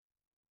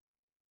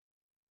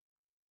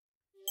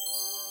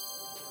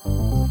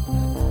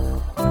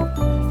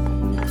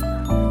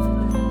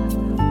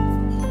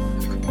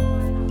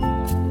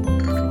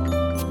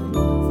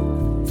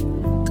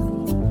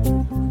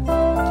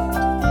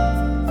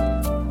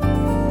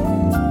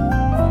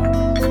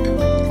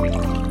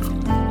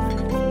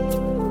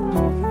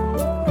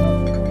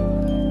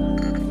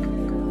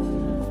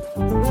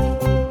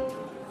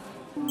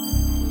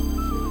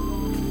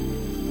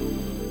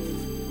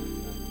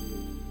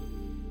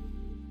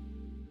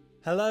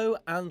Hello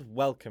and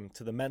welcome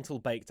to the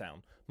Mental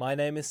Bakedown. My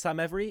name is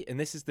Sam Every and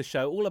this is the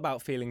show all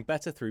about feeling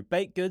better through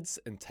baked goods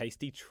and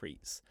tasty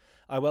treats.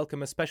 I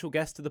welcome a special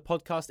guest to the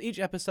podcast each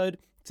episode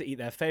to eat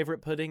their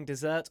favourite pudding,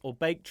 dessert or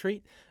baked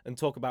treat and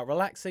talk about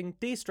relaxing,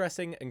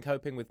 de-stressing and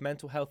coping with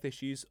mental health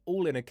issues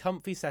all in a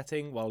comfy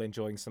setting while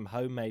enjoying some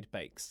homemade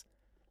bakes.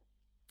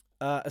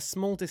 A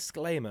small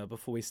disclaimer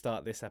before we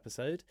start this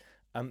episode.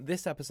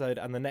 This episode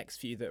and the next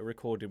few that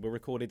were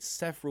recorded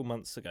several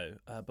months ago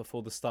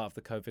before the start of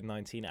the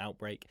COVID-19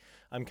 outbreak.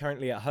 I'm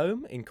currently at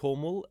home in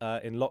Cornwall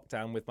in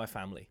lockdown with my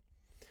family.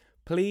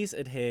 Please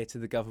adhere to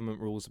the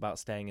government rules about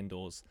staying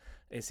indoors.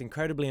 It's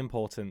incredibly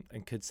important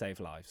and could save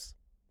lives.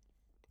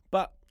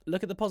 But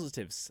look at the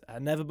positives.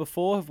 Never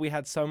before have we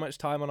had so much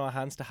time on our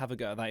hands to have a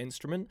go at that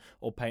instrument,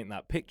 or paint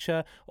that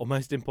picture, or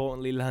most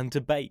importantly, learn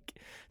to bake.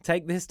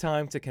 Take this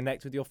time to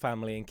connect with your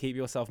family and keep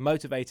yourself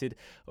motivated,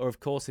 or of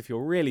course, if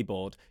you're really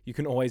bored, you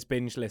can always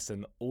binge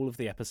listen all of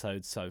the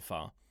episodes so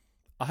far.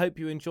 I hope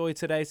you enjoyed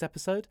today's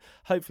episode,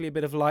 hopefully a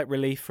bit of light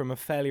relief from a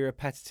fairly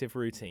repetitive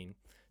routine.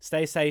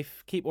 Stay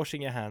safe, keep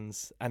washing your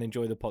hands, and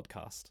enjoy the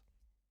podcast.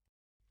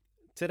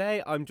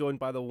 Today, I'm joined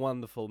by the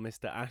wonderful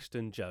Mr.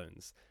 Ashton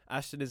Jones.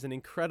 Ashton is an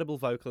incredible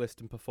vocalist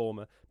and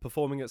performer,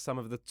 performing at some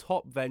of the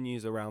top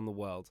venues around the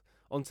world.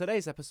 On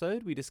today's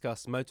episode, we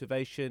discuss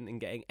motivation and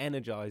getting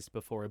energized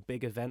before a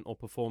big event or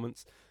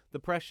performance, the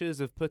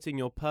pressures of putting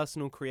your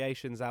personal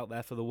creations out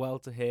there for the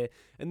world to hear,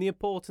 and the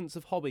importance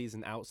of hobbies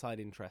and outside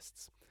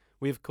interests.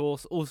 We, of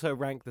course, also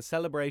rank the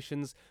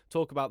celebrations,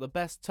 talk about the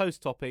best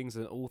toast toppings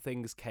and all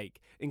things cake,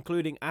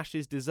 including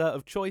Ash's dessert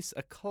of choice,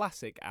 a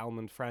classic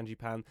almond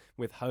frangipane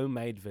with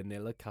homemade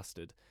vanilla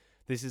custard.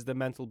 This is the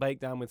Mental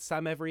Bakedown with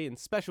Sam Every and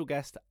special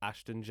guest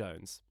Ashton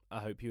Jones.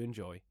 I hope you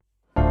enjoy.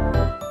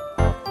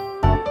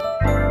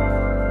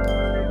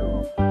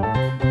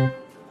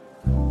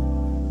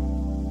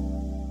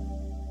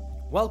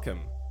 Welcome,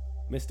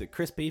 Mr.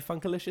 Crispy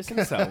Funkalicious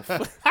himself.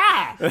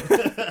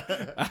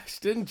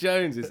 Ashton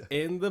Jones is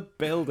in the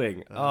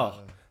building.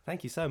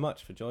 Thank you so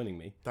much for joining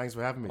me. Thanks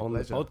for having me. On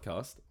Pleasure. the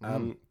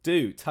podcast.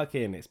 Do tuck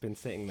in. It's been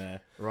sitting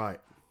there. Right.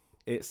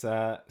 It's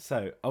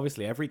so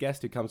obviously every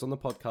guest who comes on the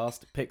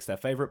podcast picks their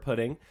favourite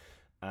pudding,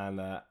 and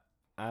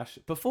Ash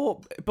before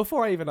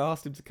I even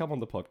asked him to come on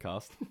the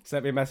podcast,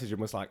 sent me a message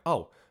and was like,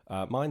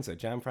 mine's a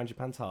jam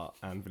frangipane tart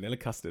and vanilla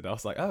custard. I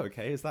was like, oh,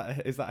 okay, is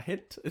that a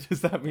hint?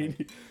 Does that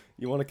mean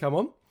you want to come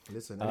on?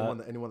 Listen,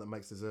 anyone that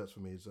makes desserts for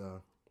me is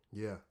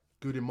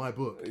good in my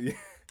book. Yeah,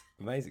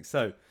 amazing.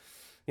 So,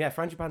 yeah,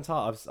 frangipane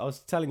tart. I was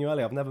telling you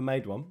earlier, I've never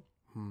made one.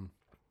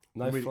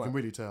 No, can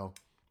really tell.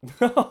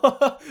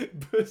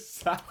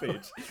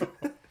 Savage.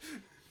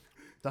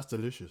 That's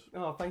delicious.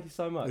 Oh, thank you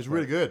so much. It's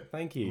really good.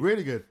 Thank you.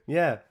 Really good.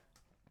 Yeah.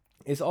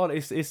 It's odd.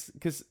 It's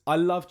because I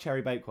love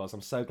cherry bakewells.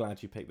 I'm so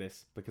glad you picked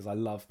this because I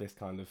love this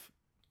kind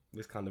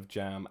of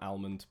jam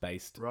almond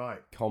based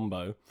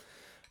combo.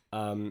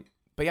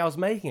 But yeah, I was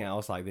making it. I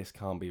was like, this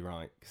can't be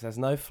right because there's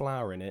no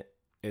flour in it.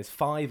 It's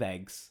 5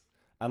 eggs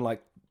and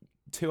like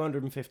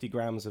 250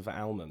 grams of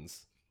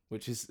almonds,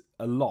 which is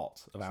a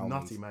lot of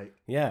almonds. Nutty, mate.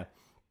 Yeah.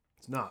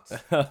 It's nuts.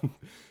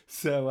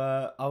 So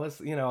I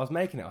was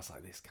making it. I was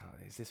like,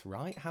 is this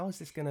right? How is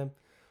this gonna,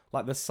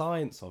 like the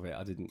science of it?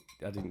 I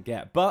didn't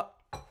get, but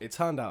it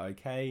turned out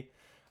okay.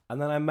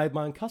 And then I made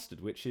my own custard,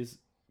 which is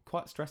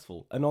quite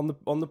stressful. And on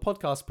the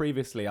podcast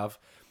previously, I've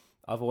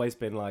always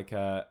been like,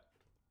 I've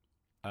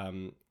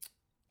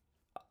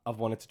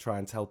wanted to try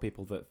and tell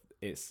people that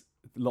it's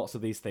lots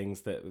of these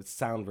things that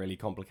sound really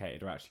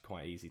complicated are actually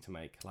quite easy to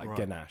make, like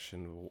ganache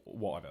and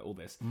whatever, all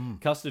this.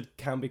 Custard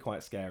can be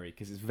quite scary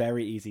because it's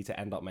very easy to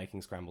end up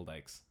making scrambled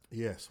eggs.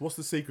 Yes. What's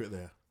the secret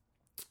there?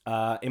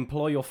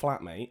 Employ your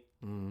flatmate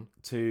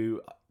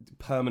to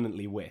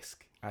permanently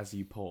whisk as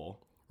you pour.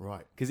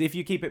 Right. Because if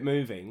you keep it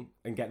moving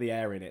and get the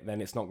air in it,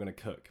 then it's not going to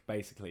cook,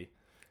 basically.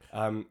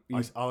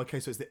 Okay,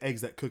 so it's the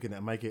eggs that cook in it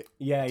and make it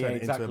turn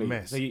it into a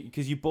mess.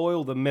 Because you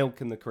boil the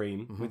milk and the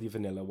cream with your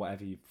vanilla,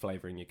 whatever you're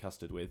flavouring your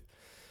custard with.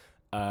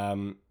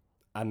 And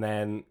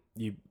then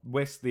you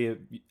whisk the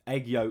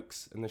egg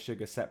yolks and the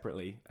sugar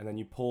separately, and then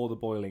you pour the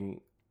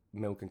boiling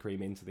milk and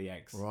cream into the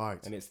eggs.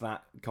 Right. And it's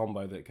that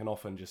combo that can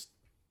often just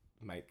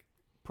make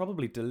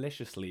probably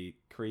deliciously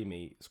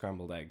creamy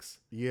scrambled eggs.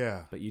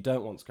 Yeah. But you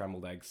don't want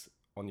scrambled eggs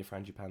on your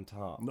frangipane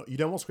tart. No, you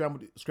don't want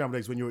scrambled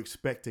eggs when you're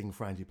expecting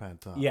frangipane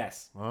tart.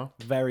 Yes. Huh?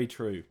 Very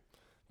true.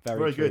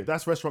 Very good.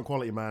 That's restaurant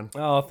quality, man.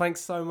 Oh,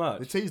 thanks so much.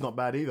 The tea's not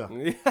bad either.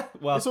 Yeah,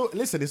 well,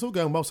 it's all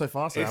going well so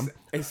far, Sam.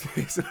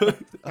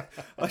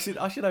 I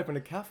should open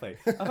a cafe.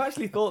 I've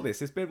actually thought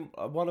this. It's been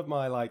one of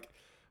my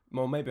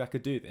maybe I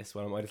could do this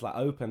when I just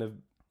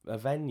open a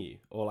venue,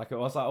 or I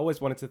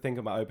always wanted to think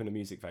about opening a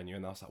music venue,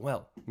 and I was like,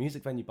 well,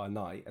 music venue by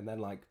night, and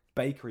then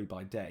bakery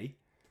by day.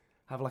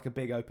 Have a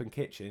big open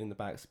kitchen in the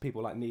back, so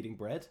people kneading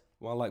bread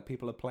while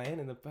people are playing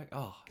in the back.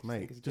 Oh,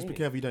 mate, just be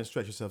careful you don't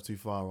stretch yourself too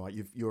far, right?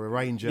 You're a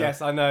ranger.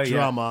 Yes, I know.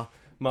 Drummer,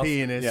 yeah.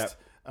 pianist,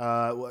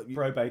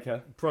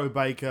 pro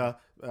baker,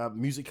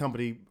 music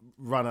company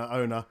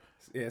owner.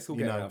 Yeah, it's all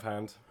getting out of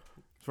hand.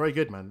 It's very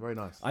good, man. Very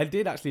nice. I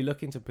did actually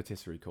look into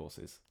patisserie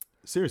courses.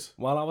 Serious?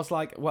 Well, I was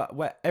like,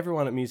 where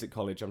everyone at music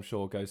college, I'm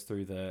sure, goes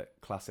through the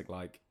classic,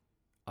 like,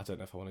 I don't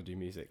know if I want to do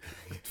music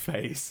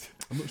phase.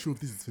 I'm not sure if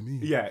this is for me.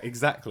 Yeah,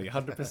 exactly,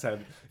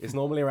 100%. It's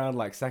normally around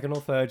like second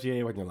or third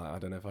year when you're like, I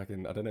don't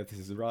know if this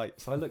is right.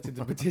 So I looked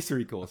into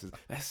patisserie courses.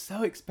 They're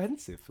so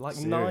expensive. Like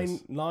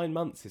Serious? nine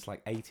months is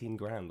like 18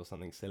 grand or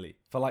something silly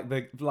for like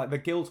the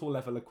Guildhall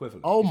level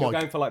equivalent. Oh If you're my-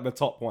 going for like the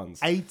top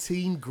ones.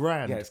 18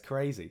 grand. Yeah, it's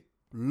crazy.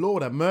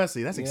 Lord have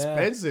mercy. That's Yeah.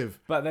 expensive.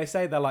 But they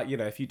say they're like,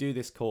 if you do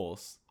this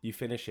course, you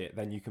finish it,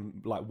 then you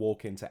can like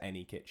walk into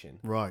any kitchen.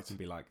 Right. And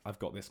be like, I've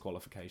got this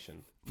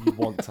qualification. You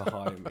want to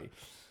hire me?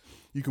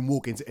 You can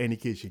walk into any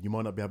kitchen. You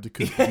might not be able to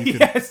cook. But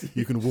Yes.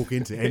 You can walk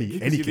into any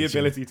Gives any you the kitchen.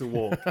 ability to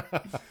walk.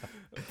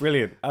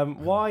 Brilliant.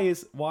 Why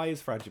is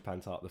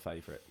frangipane tart the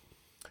favourite?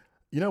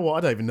 You know what?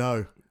 I don't even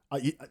know.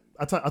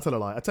 I tell a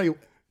lie. I tell you,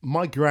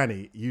 my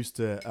granny used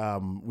to.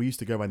 We used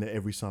to go around there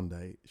every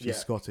Sunday. She's Yeah.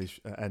 Scottish,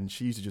 and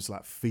she used to just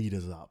like feed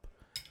us up,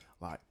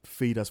 like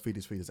feed us,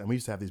 and we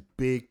used to have this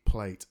big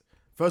plate.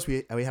 First,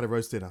 we had a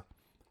roast dinner,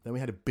 then we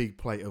had a big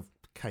plate of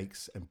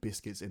cakes and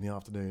biscuits in the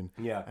afternoon.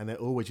 Yeah. And there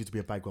always used to be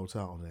a Bakewell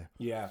tart on there.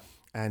 Yeah.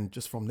 And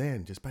just from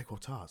then, just Bakewell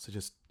tarts are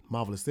just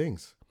marvelous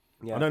things.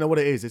 Yeah. I don't know what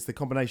it is. It's the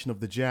combination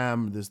of the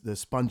jam, the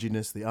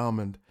sponginess, the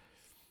almond.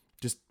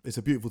 Just, it's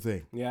a beautiful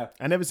thing. Yeah.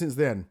 And ever since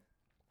then,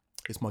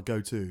 it's my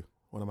go-to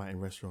when I'm out in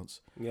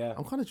restaurants. Yeah.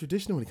 I'm kind of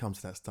traditional when it comes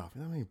to that stuff.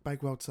 You know what I mean?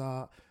 Bakewell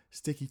tart,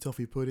 sticky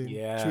toffee pudding,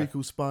 Yeah.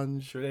 treacle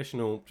sponge,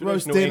 Traditional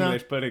roast dinner,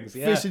 English puddings.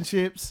 Yeah. fish and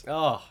chips.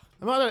 Oh,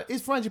 I mean, I don't know,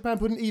 is frangipane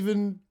pudding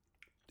even...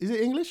 Is it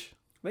English?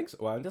 I think so.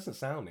 Well, it doesn't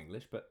sound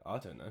English, but I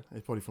don't know.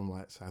 It's probably from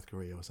like South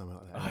Korea or something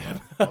like that. I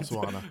have-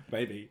 Botswana.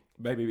 Maybe,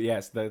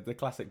 yes, the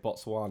classic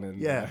Botswanan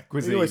Yeah,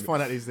 cuisine. you always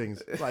find out these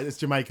things. Like it's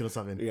Jamaican or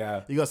something.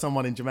 Yeah. You got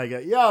someone in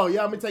Jamaica. Yo, I'm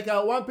gonna take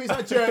out one piece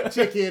of jerk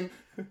chicken,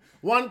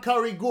 one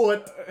curry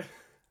goat,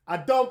 a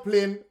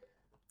dumpling,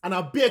 and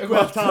a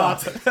Bakewell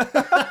tart.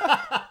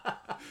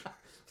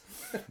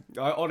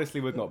 I honestly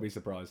would not be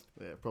surprised.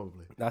 Yeah,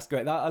 probably. That's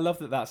great. I love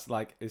that. That's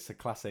like it's a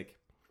classic.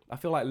 I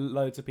feel like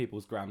loads of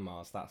people's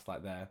grandmas. That's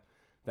like their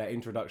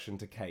introduction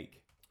to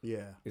cake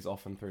Yeah. is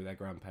often through their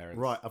grandparents.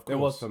 Right, of It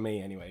was course. for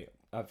me anyway.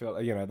 I feel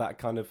that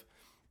kind of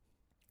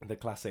the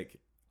classic.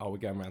 Oh, we're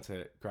going around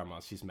to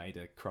grandma's. She's made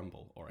a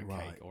crumble or a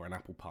Right. cake or an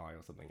apple pie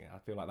or something. I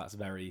feel like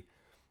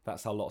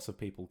that's how lots of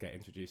people get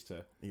introduced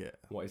to Yeah.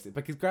 what is it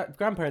because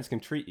grandparents can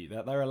treat you.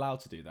 They're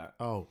allowed to do that.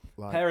 Oh,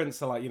 like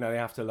Parents are like they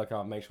have to look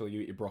up, make sure you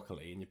eat your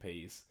broccoli and your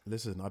peas.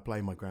 listen, I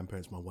blame my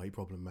grandparents for my weight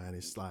problem, man.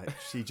 It's like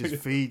she used to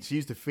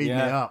feed me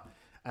Yeah. up.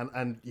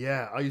 And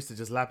yeah, I used to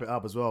just lap it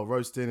up as well.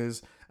 Roast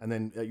dinners, and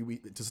then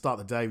to start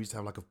the day, we used to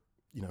have like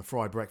a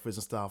fried breakfast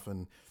and stuff,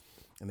 and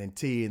then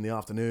tea in the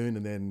afternoon,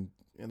 and then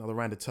another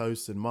round of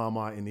toast and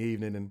Marmite in the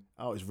evening, and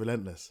it was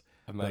relentless.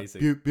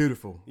 Amazing. But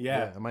beautiful.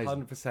 Yeah,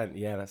 amazing. 100%.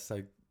 Yeah, that's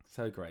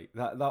so great.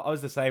 That I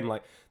was the same.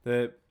 Like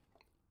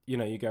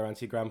you go around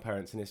to your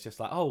grandparents and it's just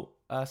like, oh,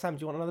 Sam,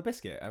 do you want another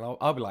biscuit? And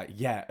I'll be like,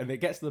 yeah. And it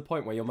gets to the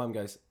point where your mum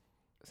goes,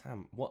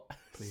 Sam, what?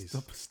 Please.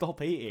 Stop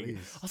eating.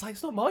 Please. I was like,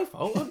 it's not my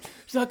fault.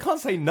 She's like, I can't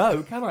say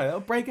no, can I? That'll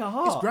break her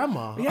heart. It's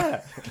grandma.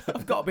 Yeah,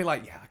 I've got to be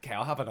like, yeah, okay,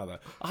 I'll have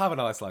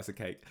another slice of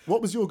cake.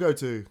 What was your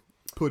go-to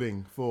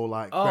pudding for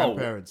like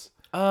grandparents?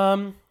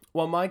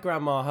 Well, my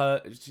grandma,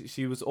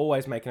 she was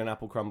always making an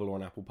apple crumble or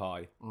an apple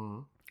pie.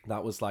 Mm.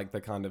 That was like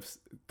the kind of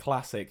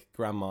classic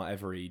grandma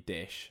every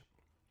dish.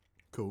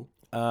 Cool.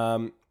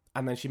 And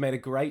then she made a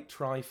great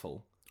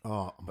trifle,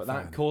 Oh, but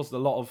that caused a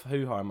lot of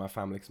hoo-ha in my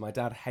family because my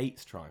dad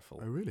hates trifle.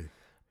 Oh, really?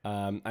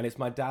 And it's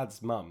my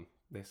dad's mum,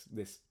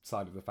 this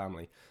side of the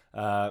family.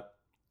 But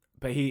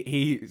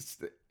I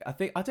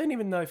don't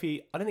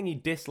think he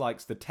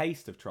dislikes the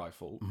taste of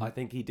trifle. Mm-hmm. I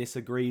think he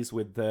disagrees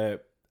with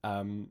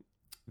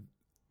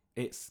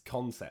its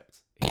concept.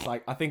 It's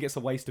like, I think it's a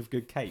waste of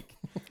good cake.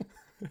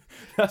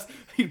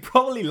 He'd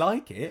probably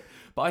like it,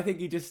 but I think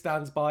he just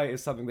stands by it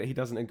as something that he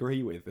doesn't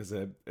agree with as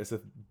a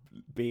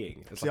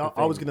being. See,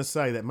 I was going to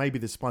say that maybe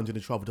the sponge and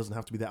the truffle doesn't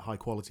have to be that high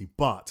quality,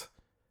 but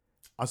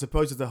I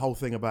suppose it's the whole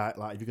thing about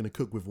like if you're going to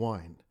cook with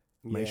wine,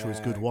 make sure it's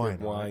good wine.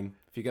 Right? Right?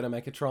 If you're going to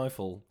make a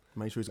trifle,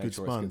 Make sure it's make good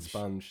sure sponge. it's good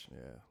sponge.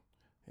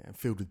 Yeah, and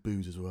filled with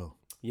booze as well.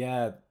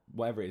 Yeah,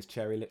 whatever it is,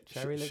 cherry,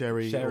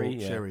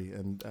 Sherry,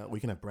 and we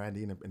can have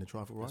brandy in a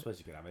trifle, I right? suppose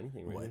you could have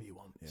anything, really. Whatever you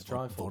want. Yeah, It's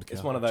trifle. vodka,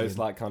 It's one of those gin.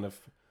 like kind of.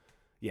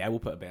 Yeah, we'll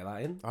put a bit of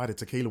that in. I had a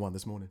tequila one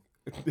this morning.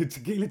 The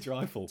tequila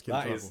trifle.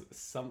 Tequila That is trifle.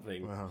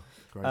 something. Wow,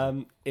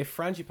 crazy. If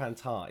frangipane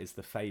tart is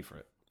the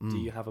favourite, do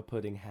you have a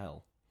pudding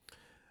hell?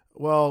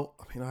 Well,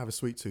 I mean, I have a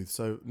sweet tooth,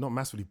 so not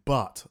massively.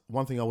 But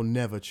one thing I will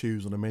never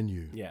choose on a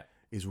menu Yeah.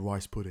 is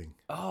rice pudding.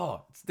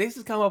 Oh, this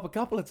has come up a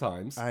couple of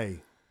times.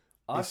 Hey,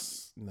 I-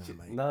 no,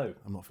 mate. No,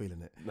 I'm not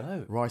feeling it.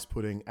 no. Rice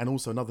pudding, and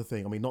also another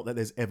thing. I mean, not that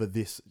there's ever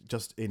this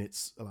just in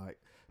its like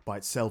by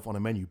itself on a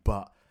menu,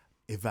 but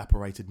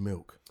evaporated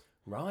milk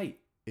Right.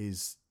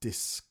 is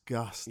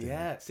disgusting.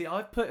 Yeah. See,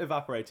 I've put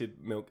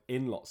evaporated milk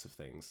in lots of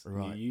things.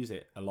 Right. You use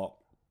it a lot,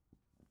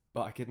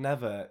 but I could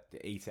never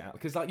eat it out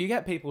because like you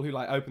get people who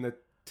like open the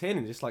tin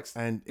and just like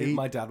And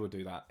my dad would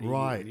do that.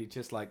 Right. He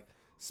just like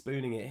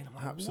spooning it in. I'm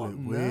like, Absolute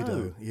what? weirdo.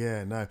 No.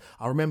 Yeah, no.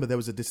 I remember there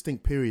was a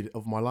distinct period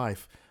of my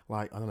life,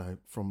 like, I don't know,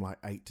 from like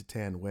 8 to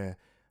 10, where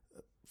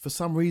for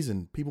some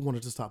reason people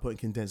wanted to start putting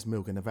condensed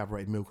milk and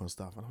evaporated milk on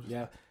stuff. And I was just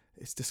like,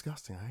 it's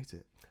disgusting. I hate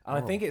it. And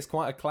I think it's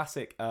quite a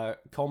classic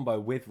combo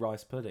with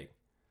rice pudding.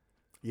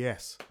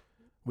 Yes.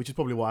 Which is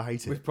probably why I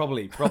hate it. Which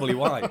probably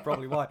why.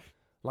 Probably why.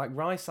 Like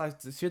rice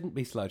it shouldn't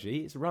be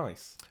sludgy. It's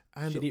rice.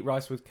 And you should eat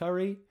rice with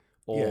curry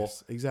or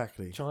yes,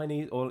 exactly.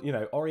 Chinese or,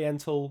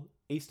 Oriental,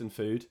 Eastern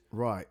food.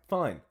 Right.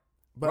 Fine.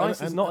 But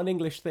rice is not an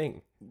English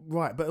thing.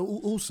 Right. But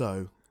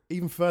also,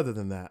 even further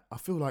than that, I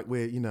feel like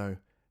we're an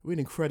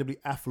incredibly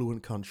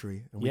affluent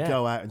country, and we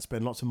go out and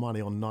spend lots of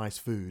money on nice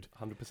food.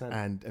 100%.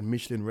 And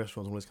Michelin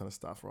restaurants and all this kind of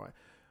stuff, right?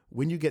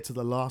 When you get to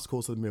the last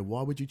course of the meal,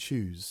 why would you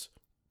choose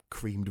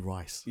creamed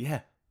rice?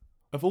 Yeah.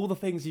 Of all the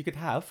things you could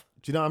have,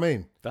 do you know what I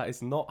mean? That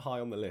is not high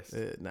on the list.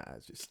 Nah,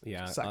 it's just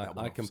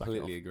I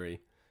completely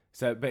agree.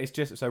 So, but it's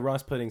just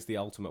rice pudding's the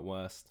ultimate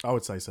worst. I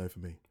would say so for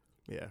me.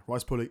 Yeah,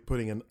 rice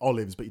pudding and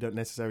olives, but you don't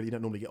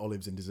normally get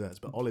olives in desserts.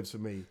 But olives for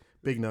me,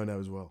 big no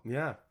as well.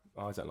 Yeah,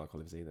 I don't like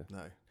olives either.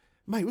 No,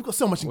 mate, we've got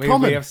so much in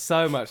common. We have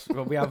so much.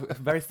 Well, we have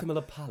very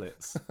similar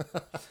palates.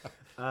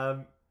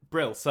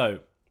 Brill.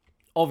 So,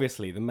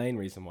 obviously, the main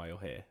reason why you're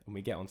here, and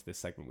we get onto this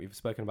segment, we've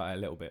spoken about it a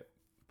little bit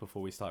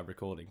before we started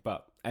recording,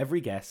 but every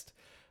guest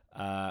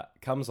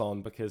comes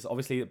on because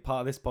obviously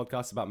part of this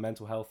podcast is about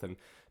mental health and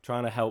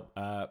trying to help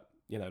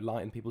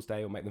lighten people's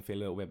day or make them feel a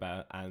little bit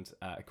better, and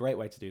a great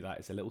way to do that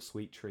is a little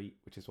sweet treat,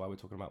 which is why we're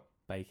talking about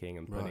baking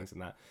and puddings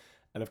and that.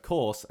 And of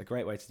course, a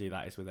great way to do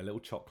that is with a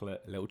little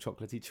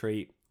chocolatey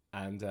treat,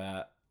 and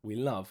we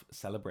love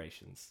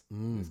celebrations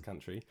in this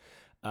country.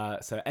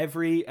 So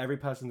every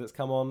person that's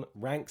come on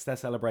ranks their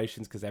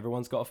celebrations because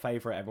everyone's got a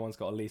favourite, everyone's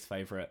got a least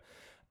favourite.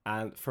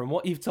 And from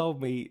what you've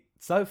told me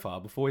so far,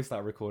 before we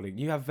start recording,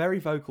 you have very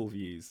vocal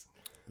views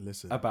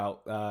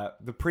about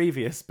the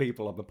previous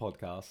people on the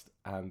podcast.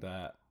 And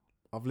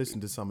I've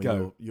listened to some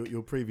of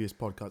your previous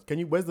podcasts. Can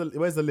you? Where's the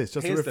list?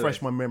 Just to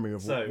refresh my memory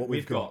of what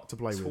we've got to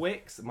play with.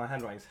 Twix. My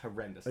handwriting's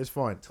horrendous. It's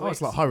fine. Twix.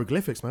 It's like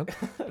hieroglyphics, man.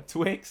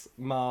 Twix,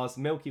 Mars,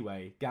 Milky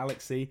Way,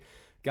 Galaxy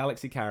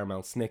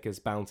Caramel, Snickers,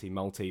 Bounty,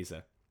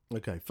 Malteser.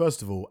 Okay.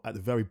 First of all, at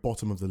the very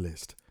bottom of the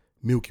list,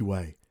 Milky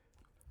Way.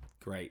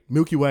 Great.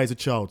 Milky Way is a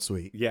child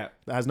sweet. Yeah.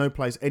 That has no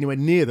place anywhere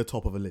near the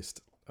top of a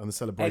list on the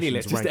celebrations Any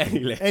list, just ranking.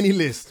 any list. Any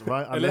list,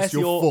 right? Unless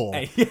you're 4.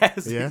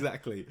 Yes, yeah?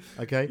 Exactly.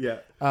 Okay. Yeah.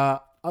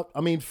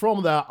 I mean,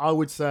 from that, I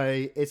would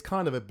say it's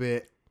kind of a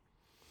bit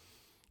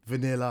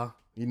vanilla.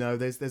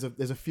 There's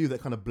a few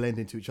that kind of blend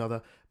into each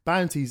other.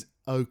 Bounty's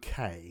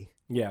okay.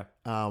 Yeah.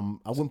 I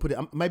wouldn't put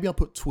it. Maybe I'll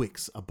put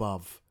Twix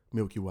above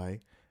Milky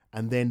Way,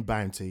 and then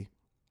Bounty,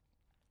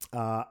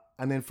 and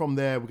then from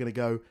there we're gonna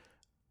go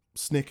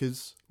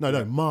Snickers.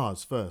 No,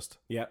 Mars first.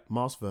 Yeah.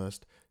 Mars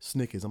first.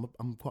 Snickers.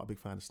 I'm quite a big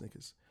fan of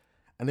Snickers,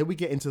 and then we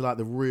get into like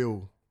the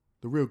real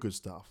good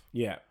stuff.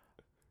 Yeah.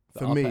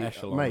 For me,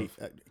 mate,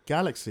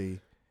 Galaxy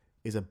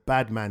is a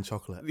bad man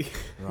chocolate,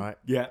 right?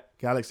 Yeah.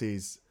 Galaxy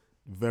is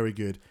very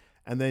good.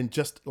 And then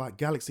just like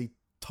Galaxy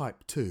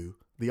Type 2,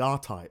 the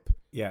R-Type,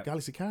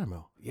 Galaxy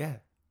Caramel. Yeah.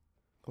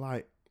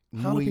 Like,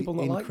 how do people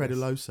not like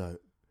this?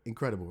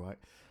 Incredible, right?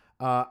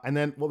 And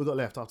then what we got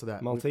left after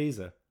that?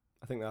 Malteser.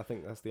 I think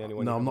that's the only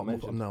one. No, I'm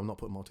not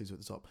putting Malteser at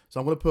the top.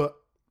 So I'm going to put,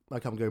 I'm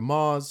going to go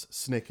Mars,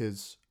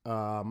 Snickers,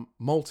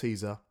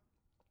 Malteser,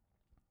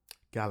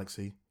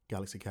 Galaxy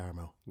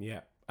Caramel.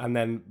 Yeah. And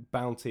then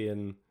Bounty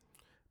and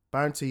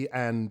Bounty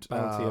and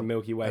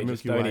Milky Way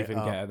just don't even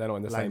get it. They're not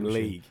in the same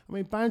league. I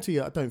mean,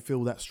 Bounty I don't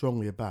feel that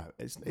strongly about.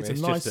 It's a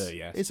nice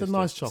chocolate. It's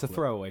a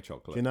throwaway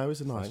chocolate.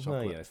 It's a nice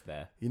chocolate. Oh, yeah, it's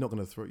there. You're not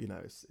going to throw.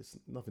 It's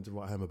nothing to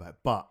write home about.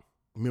 But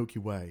Milky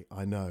Way,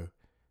 I know,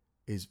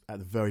 is at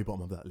the very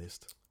bottom of that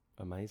list.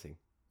 Amazing.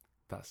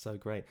 That's so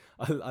great.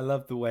 I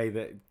love the way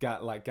that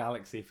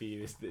Galaxy for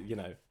you is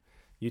that,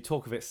 you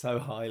talk of it so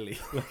highly.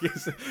 Like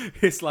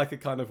it's like a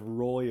kind of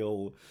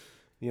royal.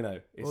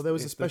 Well, there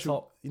was a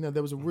special,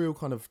 there was a real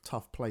kind of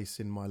tough place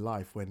in my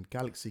life when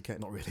Galaxy came.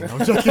 Not really. No,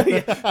 I'm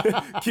joking.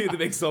 Cue the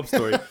big sob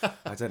story.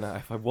 I don't know.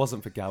 If I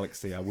wasn't for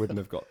Galaxy, I wouldn't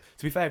have got.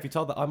 To be fair, if you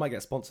told that, I might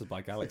get sponsored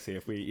by Galaxy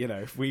if we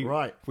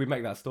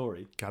make that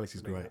story.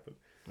 Galaxy's great.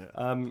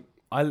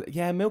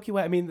 Yeah. Milky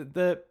Way. I mean,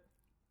 the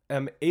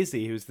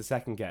Izzy, who's the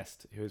second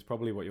guest, who is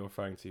probably what you're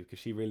referring to, because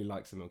she really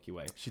likes the Milky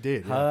Way. She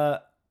did.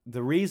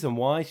 The reason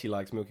why she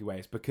likes Milky Way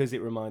is because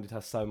it reminded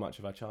her so much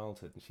of her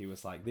childhood, and she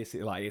was like, "This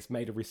is like it's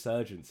made a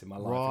resurgence in my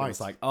life." And it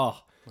was like,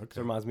 it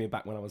reminds me of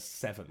back when I was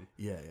 7.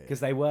 Yeah. Because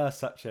they were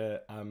such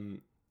a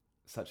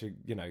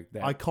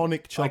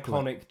iconic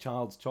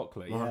child's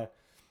chocolate. Uh-huh.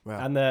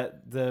 Yeah. And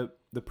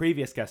the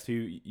previous guest, who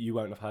you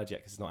won't have heard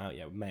yet because it's not out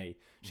yet, May.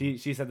 She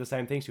said the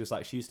same thing. She was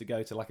like, she used to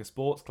go to like a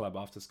sports club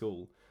after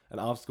school. And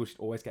after school, she'd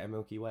always get a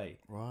Milky Way.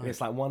 Right. And it's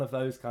like one of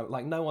those kind of,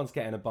 like, no one's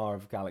getting a bar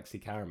of Galaxy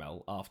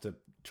Caramel after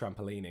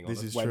trampolining on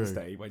a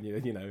Wednesday when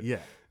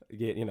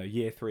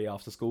year 3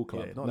 after school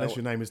club. Yeah, not unless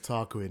your name is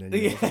Tarquin and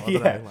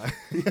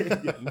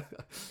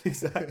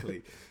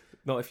exactly.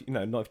 Not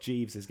if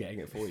Jeeves is getting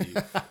it for you.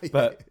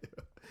 But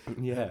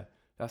yeah.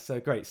 That's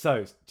so great.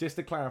 So, just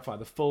to clarify,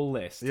 the full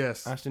list.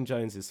 Yes. Ashton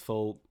Jones's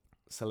full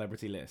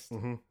celebrity list.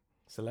 Mm-hmm.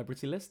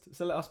 Celebrity list?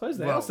 I suppose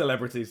they Well, are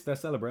celebrities. They're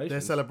celebrations.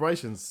 They're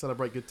celebrations.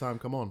 Celebrate good time.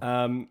 Come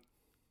on.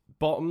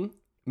 Bottom,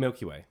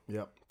 Milky Way.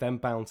 Yep. Then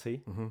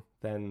Bounty. Mm-hmm.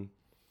 Then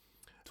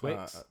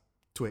Twix.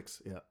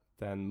 Twix. Yeah.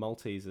 Then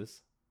Maltesers.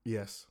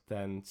 Yes.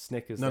 Then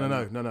Snickers.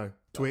 No.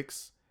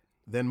 Twix.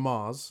 Then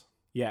Mars.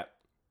 Yeah.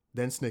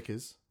 Then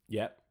Snickers.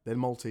 Yeah. Then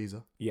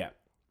Malteser. Yeah.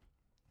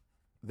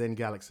 Then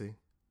Galaxy.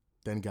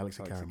 Then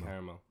Galaxy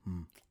Caramel.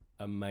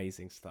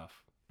 Amazing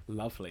stuff.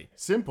 Lovely.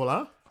 Simple,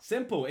 huh?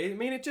 Simple. I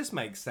mean, it just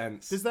makes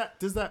sense. Does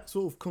that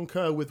sort of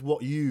concur with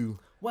what you...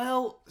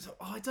 Well,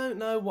 I don't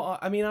know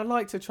what... I mean, I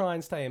like to try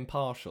and stay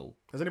impartial.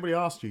 Has anybody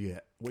asked you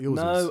yet what yours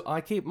is? No,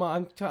 I keep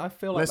my... I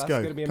feel like Let's that's go.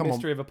 going to be a Come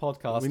mystery of a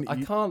podcast.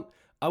 I can't...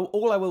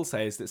 all I will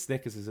say is that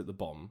Snickers is at the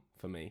bottom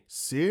for me.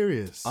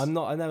 Serious? I've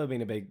never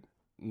been a big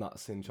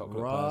nuts in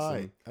chocolate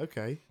person.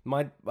 Okay.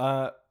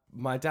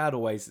 My dad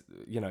always,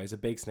 is a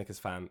big Snickers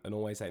fan and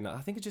always ate nuts.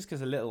 I think it's just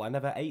because I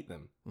never ate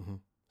them. Mm-hmm.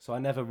 So I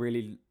never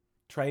really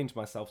trained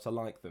myself to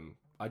like them.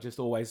 I just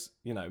always,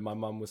 my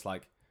mum was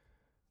like,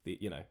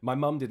 my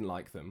mum didn't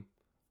like them.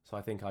 So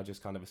I think I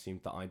just kind of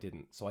assumed that I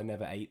didn't. So I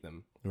never ate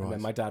them. Right. And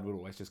then my dad would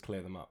always just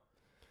clear them up.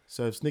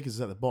 So if Snickers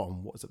is at the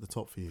bottom, what's at the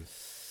top for you?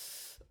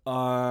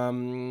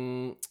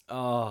 I'm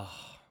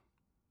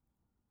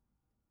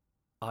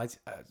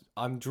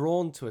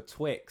drawn to a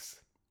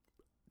Twix.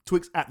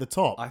 Twix at the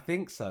top? I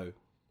think so.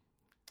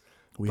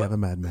 We have a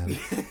madman.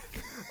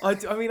 I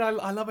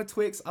love a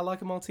Twix. I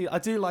like a Maltese. I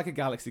do like a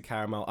Galaxy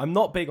Caramel. I'm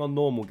not big on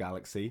normal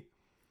Galaxy.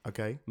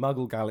 Okay.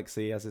 Muggle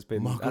Galaxy, as it's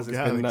been known,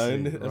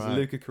 right. as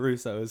Luca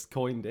Caruso has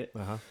coined it.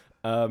 Uh-huh.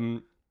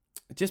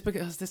 Just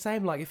because it's the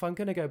same. Like if I'm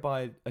gonna go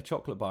buy a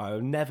chocolate bar,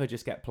 I'll never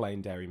just get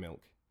plain dairy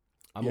milk.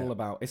 I'm all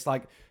about. It's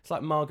like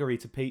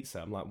margarita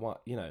pizza. I'm like,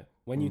 what?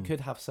 When you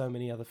could have so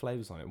many other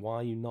flavors on it, why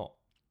are you not?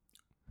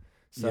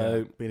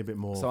 So being a bit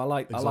more. So I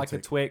like a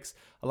Twix.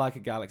 I like a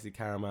Galaxy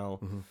Caramel.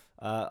 Mm-hmm.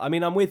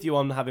 I'm with you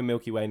on having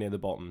Milky Way near the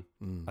bottom.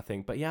 I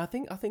think, but yeah, I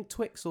think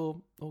Twix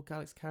or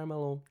Galaxy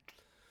Caramel or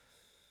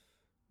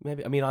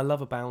maybe. I mean, I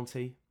love a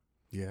Bounty.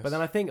 Yes. But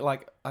then I think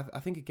I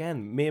think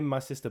again, me and my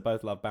sister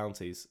both love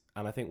Bounties,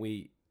 and I think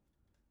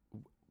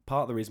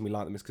part of the reason we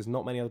like them is because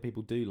not many other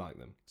people do like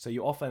them. So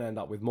you often end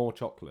up with more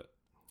chocolate,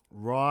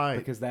 right?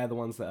 Because they're the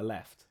ones that are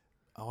left.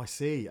 Oh, I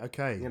see.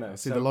 Okay, I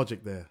see so the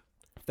logic there.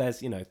 If there's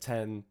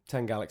 10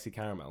 Galaxy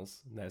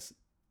Caramels, and there's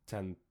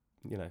 10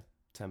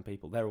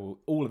 people. They're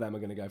all of them are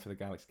going to go for the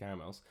Galaxy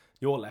Caramels.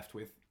 You're left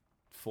with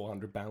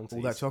 400 Bounties.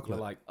 All that chocolate.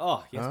 You're like,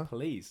 oh yes,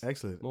 please.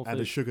 Excellent. More and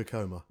food. a sugar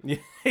coma.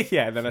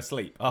 Yeah, and then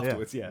asleep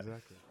afterwards. Yeah.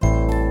 Exactly.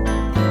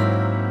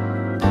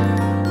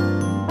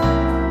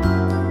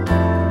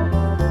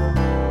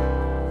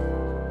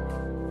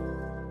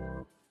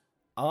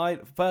 I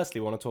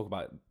firstly want to talk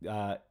about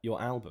your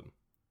album,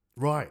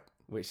 right?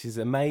 Which is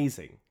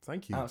amazing.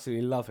 Thank you.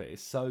 Absolutely love it.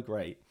 It's so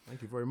great.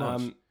 Thank you very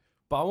much.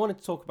 But I wanted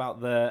to talk about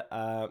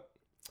the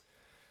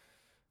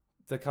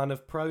kind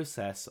of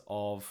process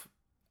of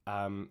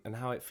and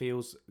how it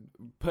feels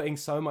putting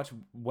so much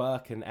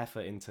work and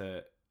effort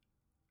into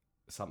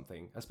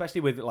something,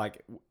 especially with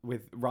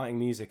writing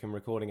music and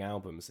recording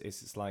albums.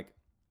 It's like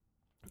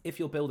if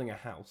you're building a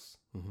house,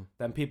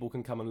 then people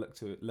can come and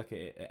look at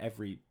it at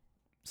every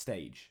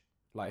stage.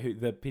 Like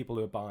the people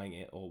who are buying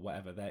it or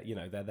whatever, they're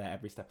there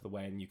every step of the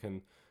way, and you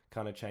can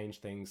kind of change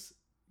things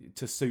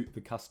to suit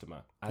the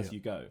customer as you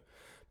go.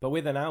 But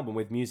with an album,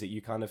 with music,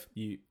 you kind of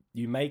you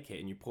make it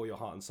and you pour your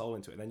heart and soul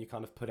into it, and then you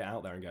kind of put it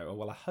out there and go, oh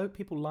well, I hope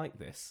people like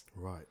this.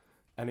 Right.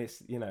 And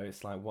it's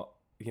it's like what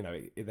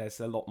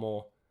there's a lot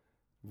more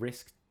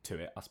risk to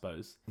it, I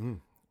suppose. And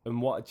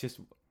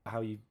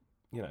how you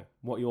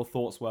what your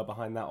thoughts were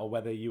behind that, or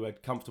whether you were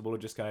comfortable or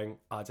just going,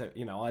 I don't,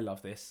 I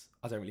love this,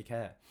 I don't really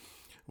care.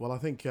 Well, I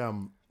think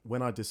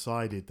when I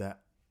decided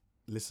that,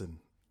 listen,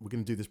 we're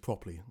going to do this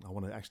properly, I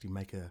want to actually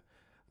make a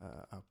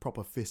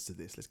proper fist of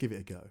this. Let's give it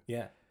a go.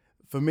 Yeah.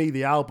 For me,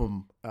 the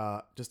album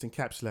just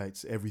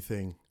encapsulates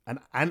everything. An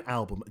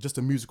album, just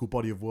a musical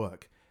body of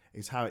work,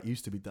 is how it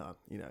used to be done.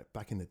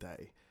 Back in the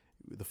day,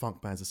 the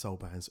funk bands, the soul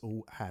bands,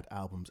 all had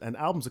albums, and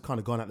albums have kind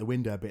of gone out the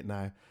window a bit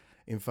now,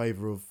 in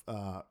favor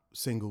of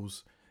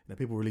singles.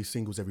 People release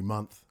singles every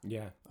month.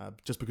 Yeah.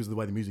 Just because of the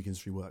way the music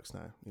industry works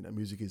now.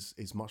 Music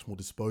is much more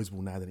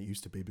disposable now than it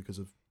used to be because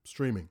of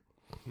streaming.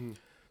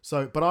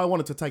 So, but I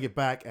wanted to take it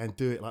back and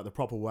do it like the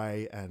proper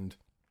way and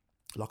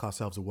lock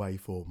ourselves away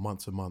for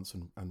months and months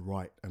and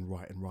write.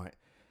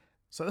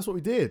 So that's what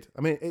we did.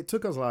 I mean, it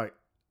took us like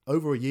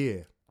over a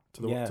year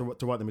to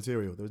write the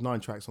material. There was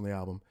 9 tracks on the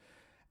album,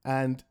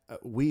 and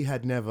we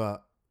had never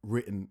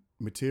written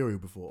material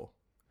before.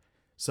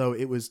 So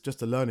it was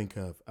just a learning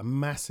curve, a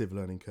massive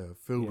learning curve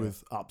filled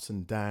with ups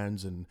and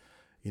downs and,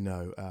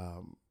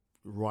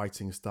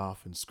 writing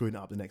stuff and screwing it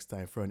up the next day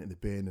and throwing it in the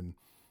bin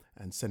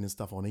and sending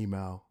stuff on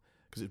email,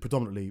 because it's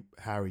predominantly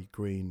Harry,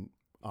 Green,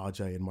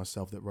 RJ and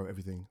myself that wrote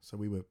everything. So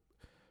we were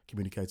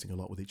communicating a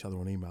lot with each other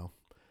on email,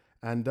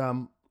 and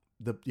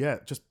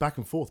just back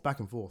and forth,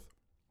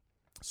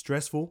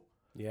 stressful,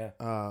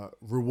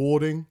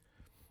 rewarding,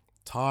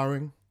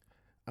 tiring,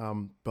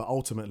 but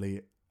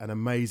ultimately an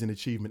amazing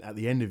achievement at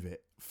the end of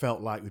it.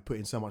 Felt like we put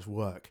in so much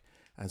work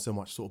and so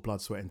much sort of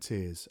blood, sweat and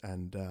tears,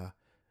 and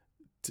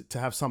to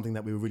have something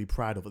that we were really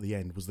proud of at the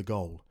end was the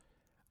goal.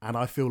 And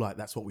I feel like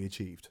that's what we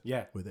achieved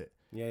with it.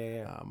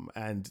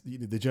 And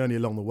the journey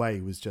along the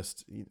way was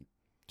just you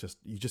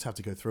just have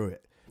to go through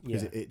it,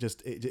 because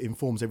it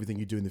informs everything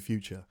you do in the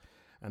future,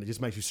 and it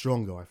just makes you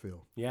stronger, I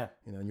feel.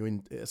 And you're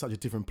in such a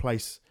different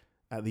place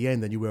at the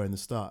end than you were at the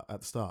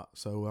start.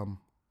 So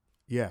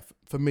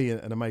for me,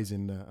 an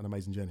amazing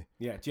journey.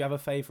 Do you have a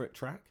favorite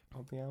track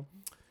on the album?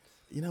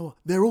 You know what?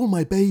 They're all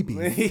my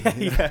babies.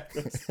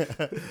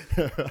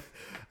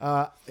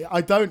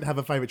 I don't have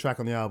a favorite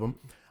track on the album.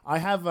 I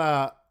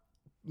have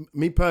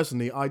me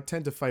personally, I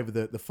tend to favor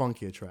the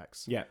funkier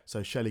tracks.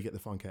 So Shelley, Get the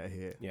Funk Out of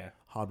Here.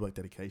 Hard Work,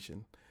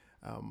 Dedication.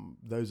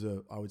 Those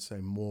are, I would say,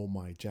 more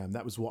my jam.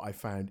 That was what I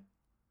found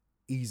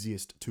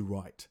easiest to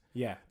write.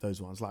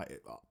 Those ones,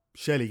 like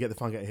Shelley, Get the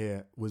Funk Out of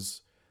Here,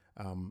 was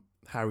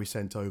Harry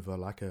sent over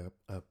like a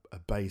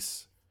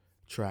bass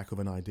track of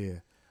an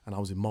idea, and I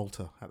was in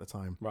Malta at the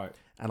time.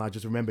 And I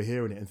just remember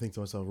hearing it and thinking to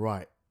myself,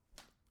 right,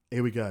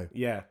 here we go.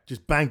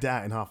 Just banged it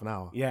out in half an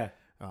hour.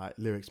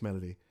 Lyrics,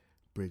 melody,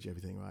 bridge,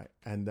 everything, right?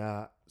 And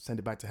send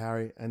it back to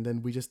Harry, and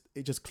then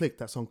it just clicked.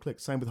 That song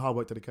clicked. Same with Hard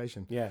Work,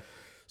 Dedication.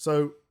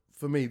 So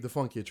for me, the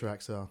funkier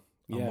tracks are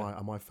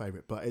my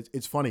favorite. But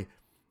it's funny,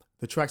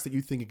 the tracks that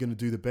you think are going to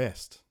do the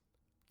best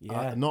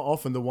are not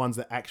often the ones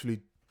that actually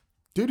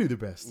do the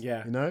best.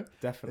 You know,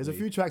 definitely. There's a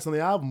few tracks on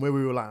the album where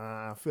we were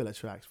like, fill the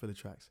tracks.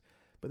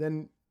 But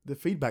then the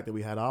feedback that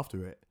we had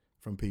after it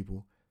from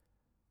people,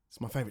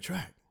 it's my favorite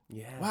track.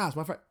 Wow, it's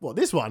my favorite. What,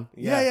 this one?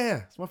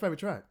 Yeah. It's my favorite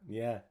track.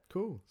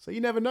 Cool. So you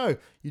never know.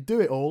 You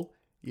do it all.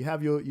 You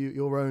have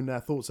your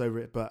own thoughts over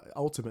it, but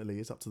ultimately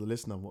it's up to the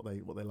listener what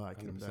they like.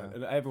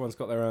 And everyone's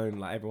got their own.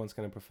 Like, everyone's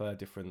going to prefer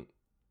different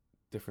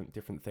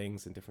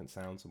things and different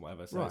sounds and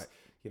whatever. So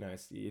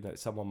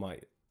someone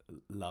might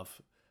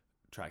love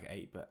track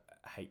 8 but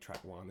hate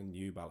track 1, and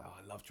you but like, oh,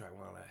 I love track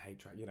 1, I hate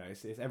track.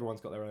 It's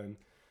everyone's got their own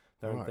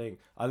thing.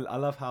 I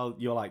love how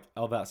you're like,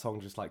 oh, that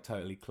song just like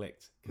totally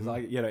clicked,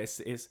 because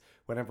it's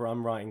whenever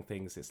I'm writing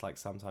things, it's like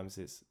sometimes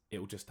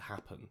it'll just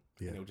happen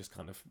and it'll just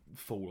kind of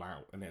fall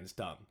out and then it's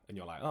done, and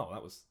you're like, oh,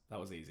 that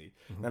was easy.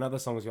 Then other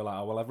songs you're like,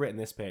 oh, well, I've written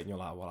this bit, and you're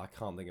like, well, I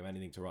can't think of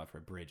anything to write for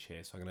a bridge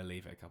here, so I'm going to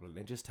leave it a couple of.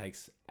 It just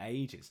takes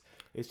ages.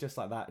 It's just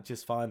like that,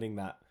 just finding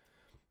that,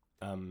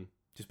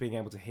 just being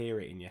able to hear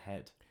it in your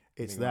head.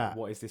 It's that. Like,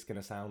 what is this going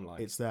to sound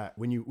like? It's that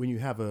when you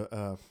have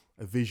a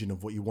vision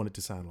of what you want it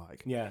to sound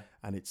like.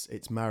 And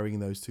it's marrying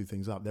those two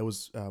things up. There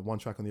was one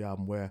track on the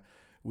album where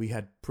we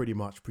had pretty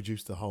much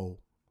produced the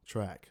whole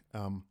track,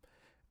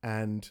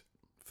 and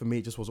for me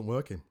it just wasn't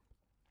working.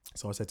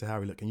 So I said to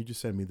Harry, look, can you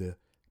just send me the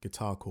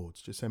guitar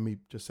chords? Just send me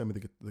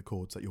the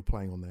chords that you're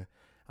playing on there.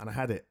 And I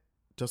had it,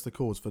 just the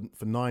chords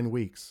for 9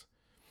 weeks,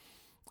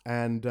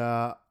 and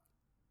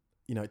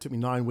it took me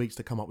 9 weeks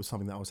to come up with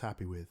something that I was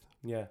happy with,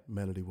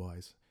 melody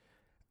wise.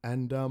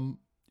 And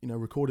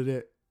recorded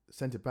it,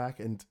 sent it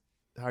back, and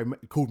Harry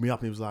called me up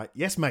and he was like,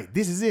 yes, mate,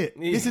 this is it.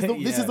 This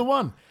is the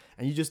one.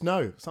 And you just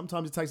know.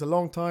 Sometimes it takes a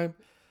long time.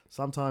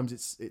 Sometimes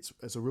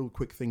it's a real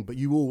quick thing. But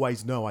you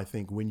always know, I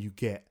think, when you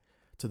get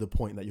to the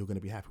point that you're going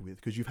to be happy with,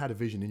 because you've had a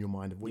vision in your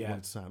mind of what you want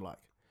it to sound like.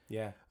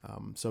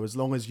 So as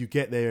long as you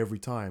get there every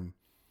time,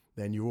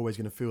 then you're always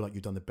going to feel like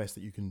you've done the best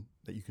that you can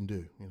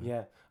do.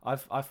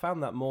 I've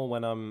found that more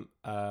when I'm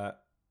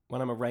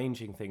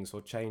arranging things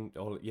or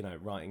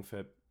writing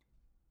for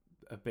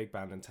a big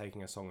band and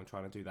taking a song and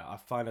trying to do that. I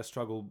find I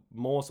struggle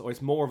more, or it's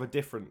more of a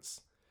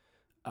difference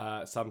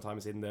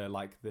sometimes in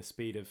the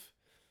speed of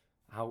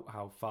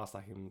how fast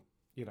I can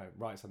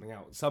write something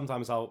out.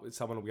 Sometimes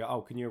someone will go,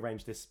 oh, can you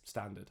arrange this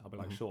standard? I'll be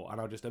like, sure,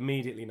 and I'll just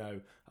immediately know.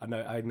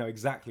 I know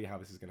exactly how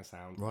this is going to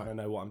sound. Right. And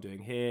I know what I'm doing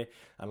here,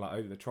 and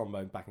like, the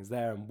trombone backing's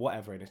there and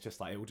whatever, and it's just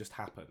like it will just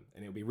happen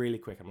and it'll be really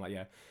quick. I'm like,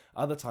 yeah.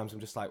 Other times I'm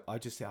just like,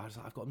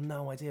 I've got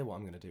no idea what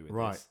I'm going to do with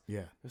this.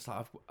 It's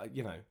like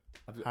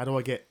how do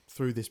I get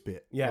through this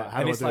bit?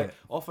 How do I do it?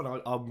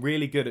 Often I'm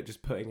really good at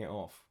just putting it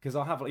off, because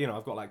I'll have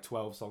I've got like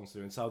 12 songs to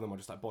do, and some of them I'll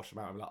just like bosh them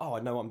out and be like, oh, I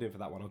know what I'm doing for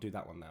that one, I'll do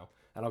that one now.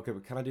 And I'll go,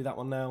 can I do that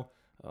one now?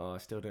 Oh, I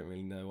still don't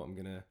really know what I'm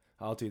gonna.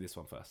 I'll do this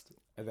one first,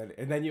 and then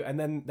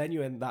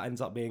that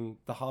ends up being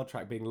the hard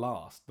track being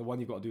last, the one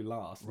you've got to do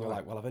last. And you're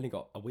like, well, I've only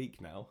got a week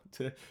now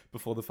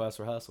before the first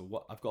rehearsal.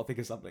 What, I've got to think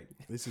of something.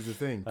 This is the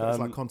thing. It's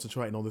like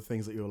concentrating on the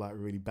things that you're like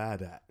really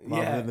bad at,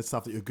 rather than the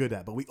stuff that you're good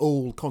at. But we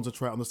all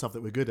concentrate on the stuff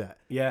that we're good at.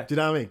 Do you know what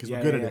I mean? Because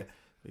we're good at it.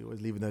 We're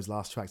always leaving those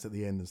last tracks at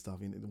the end and stuff.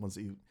 The ones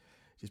that you've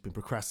just been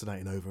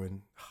procrastinating over,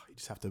 and you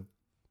just have to.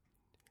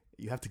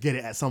 You have to get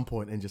it at some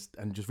point and just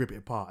rip it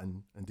apart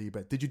and do your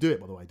best. Did you do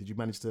it, by the way? Did you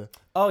manage to?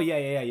 Oh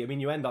yeah. I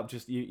mean, you end up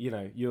just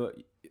you're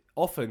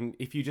often,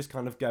 if you just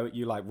kind of go,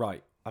 you like,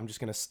 right, I'm just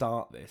going to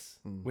start this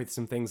with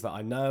some things that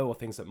I know or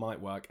things that might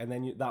work, and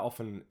then that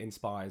often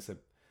inspires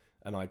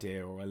an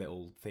idea or a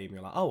little theme.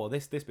 You're like, oh well,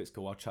 this bit's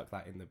cool. I'll chuck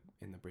that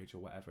in the bridge or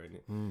whatever.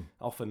 And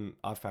often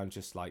I've found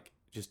just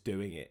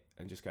doing it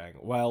and just going,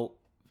 well,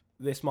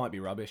 this might be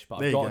rubbish,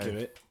 but I've got to do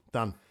it.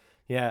 Done.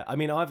 Yeah, I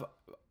mean, I've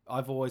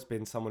always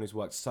been someone who's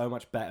worked so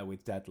much better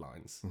with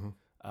deadlines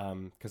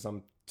because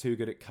I'm too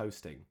good at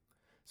coasting.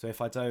 So if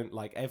I don't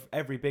like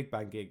every big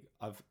band gig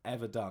I've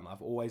ever done,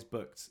 I've always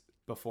booked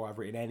before I've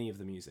written any of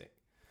the music.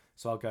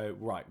 So I'll go,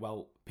 right,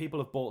 well, people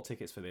have bought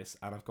tickets for this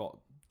and I've got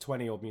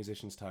 20 odd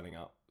musicians turning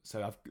up.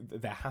 So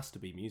there has to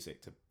be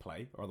music to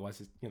play, or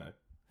otherwise,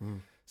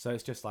 So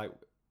it's just like,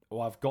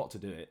 well, I've got to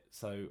do it.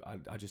 So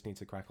I just need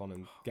to crack on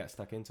and get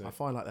stuck into it. I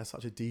find like that's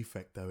such a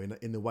defect though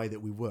in the way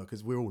that we work,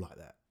 because we're all like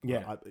that.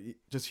 Yeah.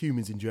 Just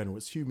humans in general.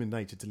 It's human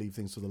nature to leave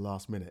things to the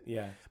last minute.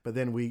 Yeah. But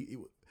then we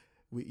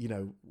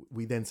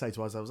then say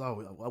to ourselves,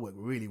 oh, I work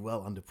really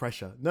well under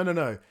pressure.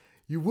 No.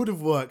 You would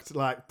have worked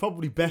like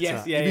probably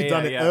better if you'd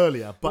done it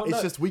earlier. But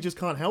we just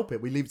can't help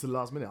it. We leave it to the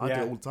last minute. I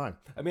do it all the time.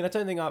 I mean, I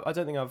don't think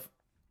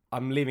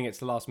I'm leaving it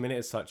to the last minute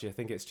as such. I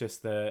think it's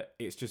just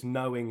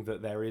knowing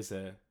that there is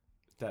I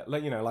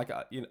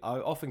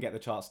often get the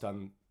charts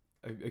done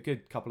a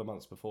good couple of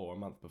months before, a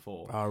month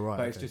before. Oh, right.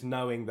 But it's just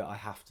knowing that I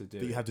have to do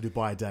that it. You have to do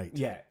by a date.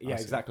 Yeah,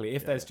 exactly.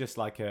 If there's just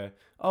like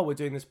we're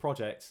doing this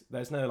project,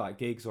 there's no like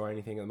gigs or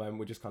anything at the moment,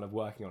 we're just kind of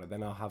working on it,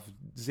 then I'll have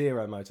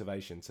zero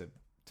motivation to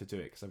do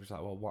it, because I'm just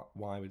like, well,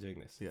 why are we doing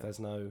this? If there's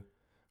no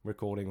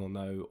recording or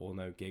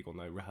no gig or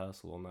no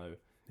rehearsal or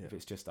if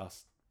it's just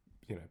us,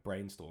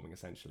 brainstorming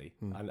essentially.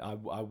 And I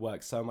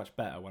work so much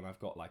better when I've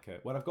got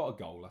a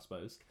goal, I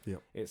suppose. Yeah.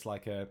 It's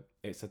like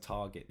it's a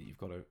target that you've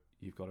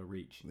got to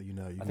reach. You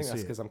I think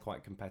that's because I'm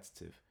quite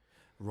competitive.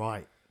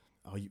 Right.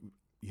 Oh,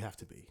 you have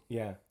to be.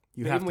 Yeah.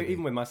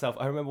 Even with myself,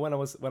 I remember when I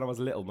was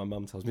little, my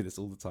mum tells me this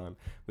all the time.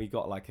 We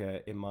got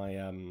in my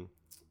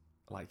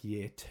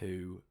year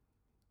 2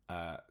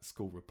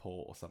 school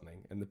report or something,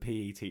 and the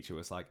PE teacher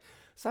was like,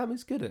 Sam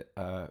is good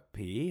at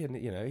PE, and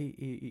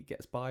he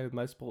gets by with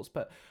most sports,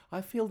 but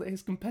I feel that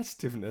his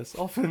competitiveness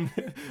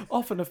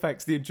often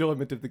affects the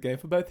enjoyment of the game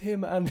for both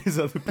him and his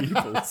other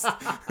pupils.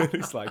 And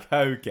it's like,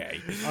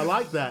 okay, I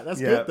like that. That's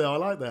good though. I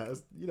like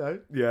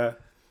that. Yeah.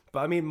 But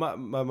I mean,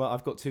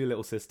 I've got 2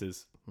 little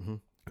sisters,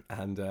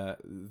 and the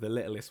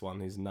littlest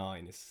one, who's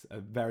 9, is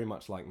very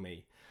much like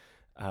me,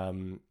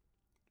 and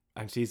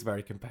she's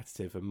very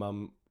competitive,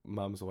 and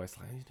Mum's always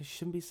like, she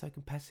shouldn't be so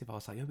competitive. I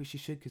was like, but she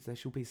should, because then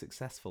she'll be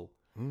successful.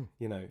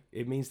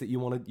 It means that you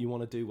want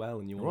to do well,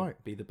 and you want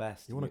to be the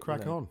best. You want to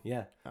crack on.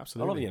 Yeah,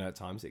 absolutely. A lot of at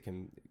times it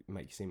can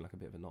make you seem like a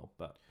bit of a knob,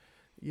 but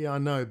yeah, I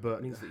know. But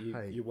it means that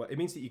it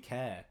means that you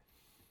care.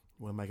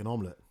 You want to make an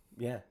omelette.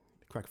 Yeah,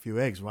 crack a few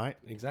eggs, right?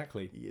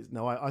 Exactly.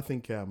 No, I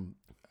think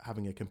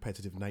having a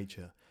competitive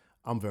nature.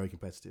 I'm very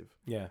competitive.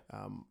 Yeah.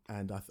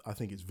 And I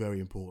think it's very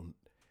important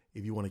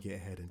if you want to get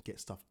ahead and get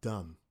stuff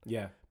done.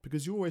 Yeah.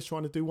 Because you're always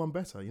trying to do one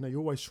better. You're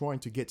always trying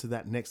to get to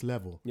that next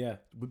level. Yeah.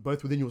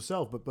 Both within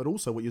yourself, but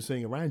also what you're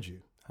seeing around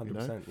you.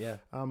 100%. Yeah.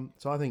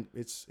 So I think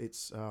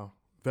it's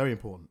very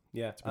important.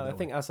 Yeah. And I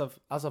think as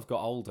I've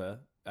got older,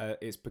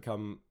 it's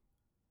become,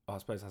 I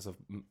suppose, as I've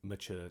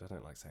matured. I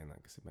don't like saying that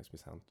because it makes me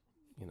sound,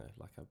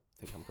 like I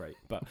think I'm great.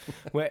 But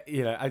where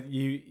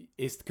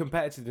it's the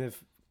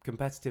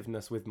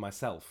competitiveness with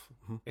myself.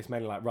 Mm-hmm. It's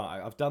mainly like,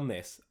 right, I've done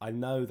this. I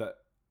know that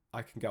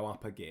I can go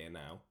up a gear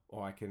now,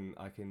 or I can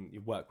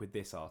work with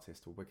this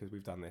artist, or because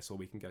we've done this, or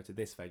we can go to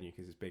this venue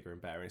because it's bigger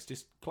and better. And it's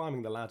just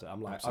climbing the ladder.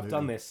 I'm like, absolutely. I've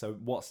done this, so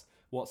what's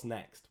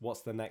next?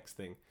 What's the next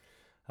thing?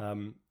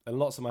 And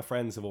lots of my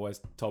friends have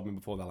always told me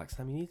before, they're like,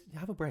 Sam, you need to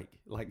have a break.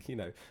 Like,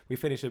 we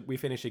finish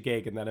a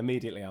gig, and then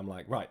immediately I'm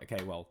like, right,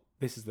 okay, well,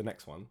 this is the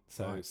next one.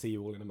 So see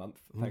you all in a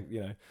month.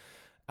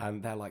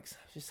 And they're like,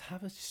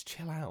 just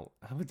chill out,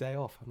 have a day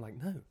off. I'm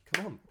like, no,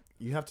 come on.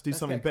 You have to do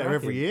something better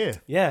every year.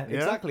 Yeah,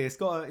 exactly. It's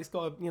got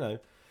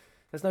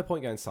there's no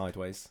point going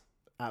sideways.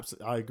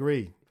 Absolutely. I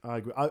agree. I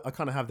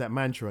kind of have that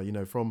mantra,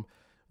 from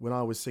when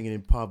I was singing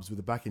in pubs with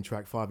a backing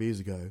track 5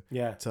 years ago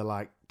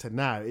to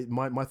now.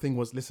 My thing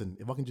was, listen,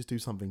 if I can just do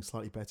something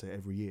slightly better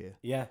every year,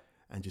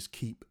 and just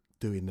keep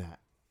doing that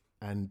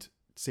and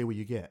see where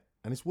you get.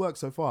 And it's worked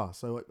so far.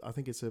 So I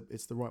think it's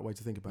the right way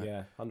to think about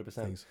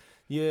 100%.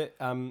 Yeah,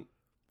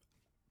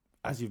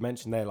 as you've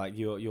mentioned there, like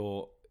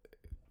you're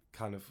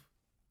kind of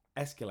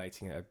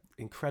escalating at an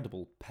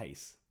incredible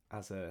pace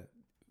as a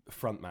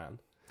front man,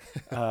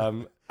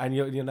 and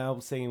you're now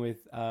singing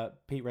with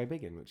Pete Ray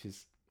Biggin, which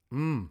is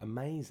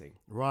amazing.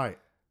 Right.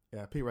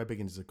 Yeah, Pete Ray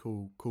Biggin is a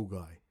cool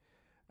guy,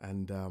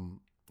 and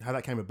how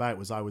that came about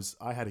was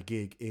I had a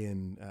gig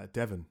in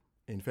Devon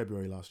in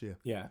February last year.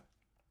 Yeah,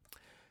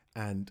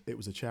 and it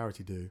was a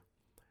charity do,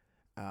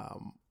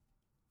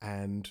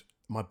 and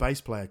my bass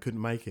player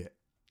couldn't make it,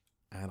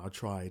 and I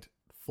tried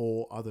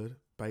 4 other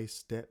bass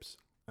steps,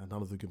 and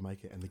none of them could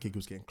make it, and the gig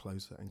was getting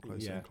closer and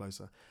closer and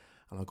closer.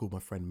 And I called my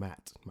friend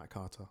Matt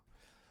Carter.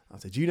 I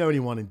said, do you know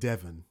anyone in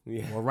Devon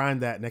or around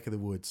that neck of the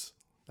woods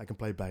that can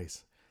play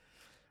bass?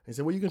 And he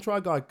said, well, you can try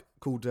a guy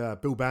called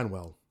Bill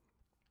Banwell,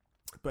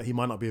 but he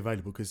might not be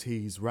available because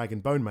he's Rag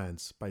and Bone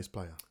Man's bass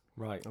player.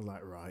 Right. I'm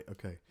like, right,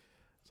 okay.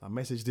 So I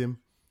messaged him,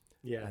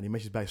 and he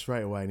messaged back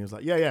straight away, and he was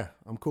like, yeah,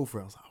 I'm cool for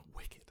it. I was like, oh,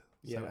 wicked.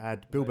 So I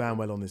had Bill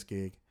Banwell on this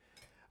gig,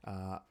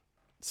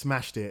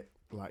 smashed it,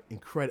 like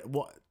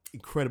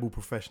incredible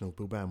professional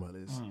Bill Banwell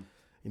is.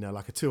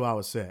 Like a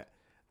 2-hour set.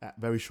 at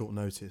very short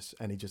notice,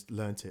 and he just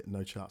learnt it,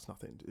 no charts,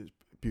 nothing. It was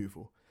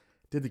beautiful.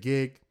 Did the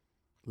gig,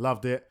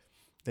 loved it.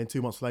 Then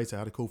 2 months later, I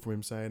had a call from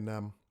him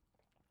saying,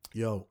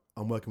 yo,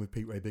 I'm working with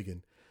Pete Ray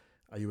Biggin.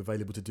 Are you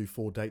available to do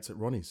 4 dates at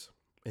Ronnie's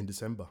in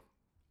December?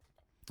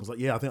 I was like,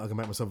 yeah, I think I can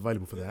make myself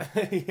available for that.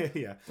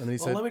 Yeah. And then he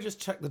said, let me just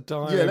check the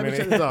diary. yeah, let me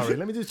check the diary.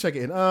 Let me just check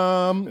it in.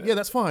 Yeah,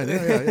 that's fine.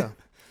 Yeah.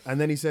 And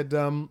then he said,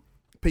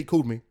 Pete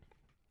called me.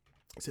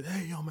 He said,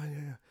 hey, yo,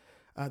 man,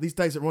 yeah. These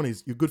days at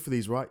Ronnie's, you're good for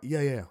these, right?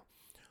 Yeah.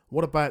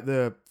 What about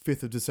the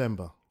 5th of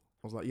December?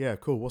 I was like, yeah,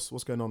 cool.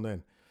 What's going on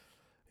then?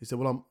 He said,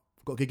 well,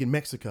 I've got a gig in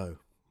Mexico.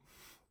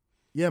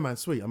 Yeah, man,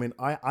 sweet. I mean,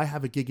 I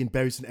have a gig in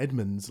Bury St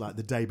Edmunds like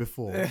the day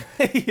before.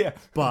 Yeah.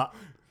 But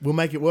we'll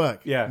make it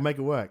work. Yeah. We'll make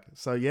it work.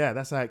 So, yeah,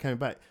 that's how it came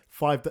back.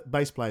 5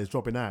 bass players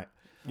dropping out.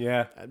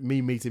 Yeah.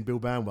 Me meeting Bill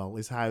Banwell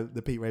is how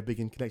the Pete Ray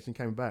Biggin connection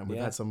came about. And we've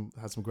Yeah. had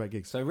some great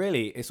gigs. So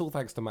really, it's all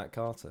thanks to Matt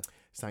Carter.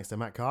 It's thanks to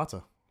Matt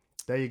Carter.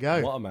 There you go.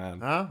 What a man.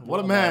 Huh?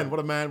 What a man. What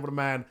a man. What a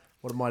man.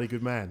 What a mighty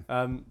good man.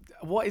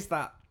 What is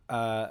that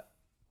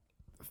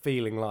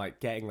feeling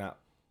like, getting that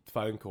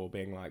phone call,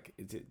 being like,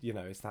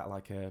 is that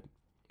like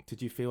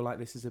did you feel like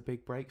this is a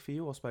big break for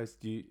you, or suppose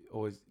do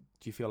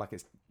you feel like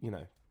it's,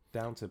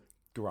 down to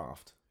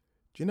graft?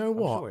 Do you know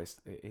what? I'm sure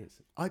it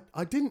is.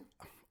 I didn't.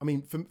 I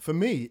mean, for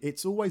me,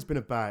 it's always been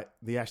about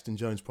the Ashton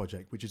Jones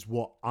project, which is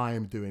what I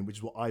am doing, which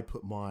is what I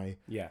put my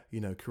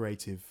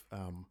creative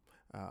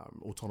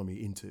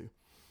autonomy into,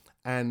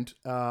 and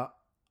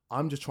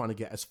I'm just trying to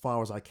get as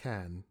far as I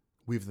can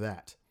with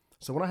that.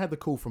 So when I had the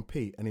call from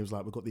Pete and he was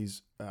like, we've got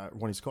these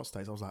Ronnie Scott's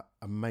dates, I was like,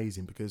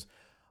 amazing, because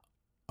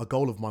a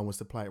goal of mine was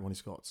to play at Ronnie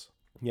Scott's.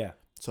 Yeah.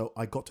 So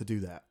I got to do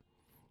that.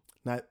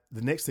 Now,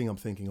 the next thing I'm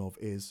thinking of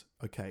is,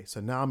 okay,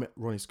 so now I'm at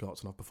Ronnie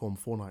Scott's and I've performed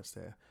 4 nights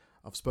there.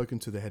 I've spoken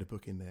to the head of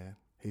booking there.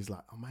 He's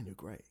like, oh man, you're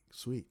great.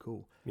 Sweet,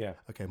 cool. Yeah.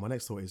 Okay, my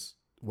next thought is,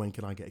 when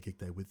can I get a gig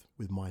there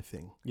with my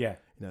thing? Yeah.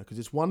 Because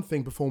it's one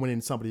thing performing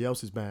in somebody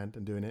else's band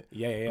and doing it.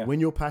 Yeah. But when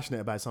you're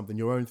passionate about something,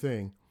 your own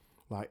thing,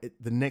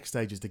 the next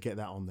stage is to get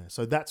that on there.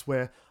 So that's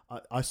where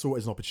I saw it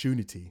as an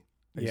opportunity.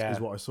 Is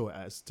what I saw it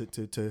as,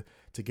 to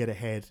get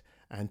ahead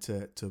and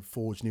to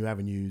forge new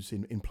avenues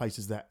in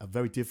places that are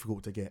very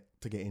difficult to get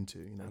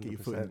into. Get your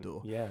foot in the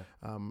door. Yeah.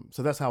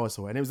 So that's how I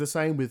saw it, and it was the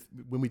same with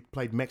when we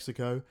played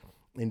Mexico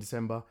in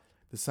December.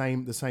 The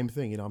same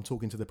thing. I'm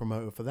talking to the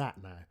promoter for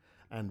that now,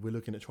 and we're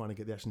looking at trying to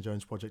get the Ashton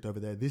Jones project over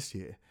there this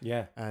year.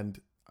 Yeah.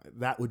 And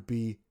that would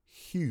be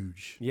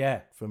huge.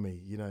 Yeah. For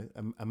me,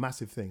 a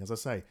massive thing. As I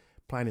say,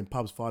 playing in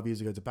pubs 5 years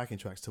ago to backing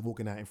tracks, to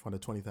walking out in front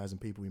of 20,000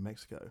 people in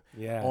Mexico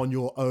on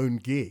your own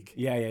gig.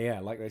 Yeah.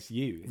 Like that's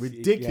you. It's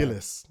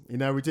ridiculous.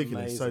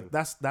 Ridiculous. Amazing.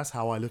 So that's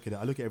how I look at it.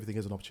 I look at everything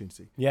as an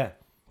opportunity. Yeah.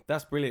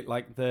 That's brilliant.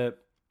 I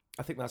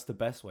think that's the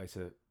best way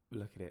to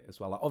look at it as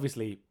well. Like,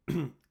 obviously,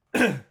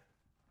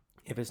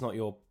 if it's not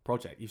your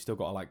project, you've still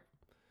got to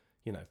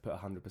put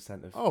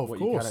 100% of what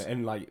course. you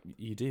can, and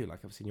you do.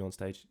 Like, I've seen you on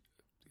stage,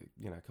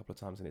 a couple of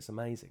times, and it's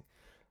amazing.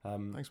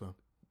 Thanks, man.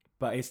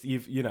 But it's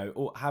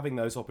having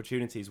those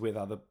opportunities with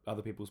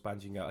other people's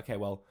bands. You can go, okay,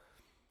 well,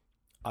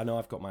 I know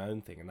I've got my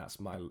own thing, and that's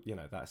my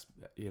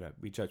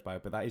we judge by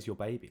it, but that is your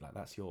baby. Like,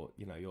 that's your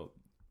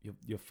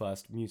your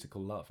first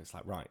musical love. It's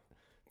like, right,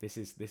 this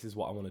is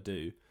what I want to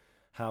do.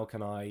 How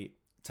can I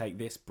take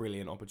this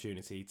brilliant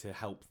opportunity to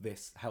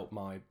help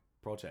my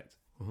project?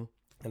 Mm-hmm.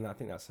 And I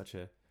think that's such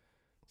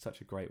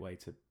a great way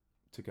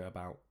to go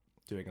about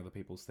doing other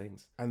people's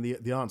things. And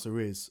the answer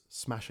is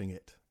smashing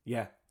it.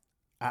 Yeah.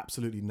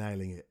 Absolutely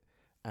nailing it.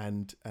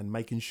 And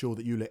making sure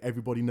that you let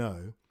everybody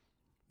know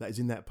that is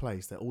in that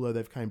place, that although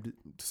they've came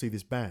to see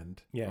this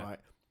band, right,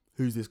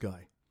 who's this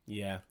guy?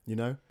 Yeah.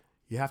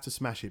 You have to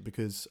smash it,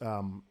 because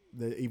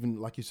even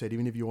like you said,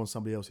 even if you're on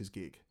somebody else's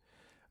gig,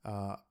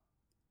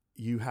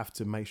 you have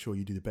to make sure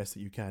you do the best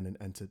that you can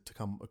and to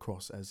come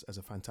across as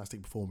a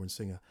fantastic performer and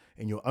singer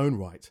in your own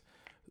right,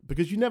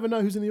 because you never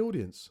know who's in the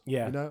audience.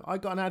 Yeah. I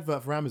got an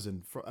advert for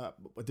Amazon. I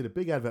did a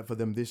big advert for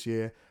them this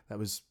year that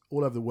was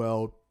all over the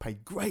world,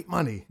 paid great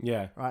money.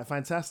 Yeah. Right,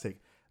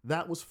 fantastic.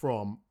 That was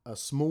from a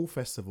small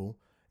festival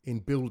in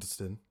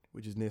Bilston,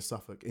 which is near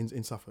Suffolk,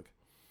 in Suffolk.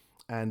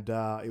 And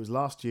it was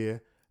last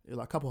year,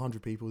 like a couple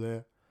hundred people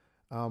there.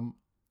 And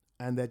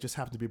there just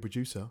happened to be a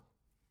producer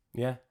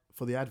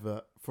for the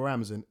advert for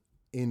Amazon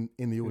in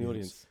the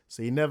audience.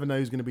 So you never know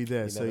who's going to be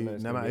there. So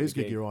no matter whose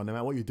gig you're on, no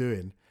matter what you're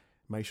doing,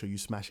 make sure you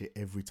smash it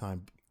every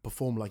time.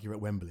 Perform like you're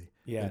at Wembley.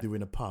 Yeah. Whether you're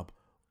in a pub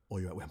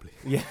or you're at Wembley.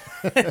 Yeah.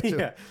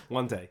 Yeah.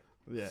 One day.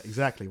 Yeah,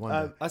 exactly.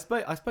 One day.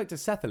 I spoke to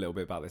Seth a little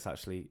bit about this,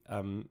 actually,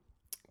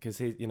 because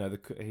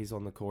he's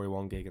on the Corey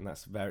One gig, and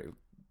that's very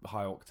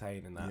high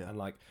octane and that, and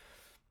like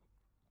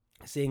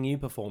seeing you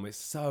perform, it's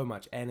so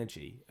much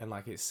energy, and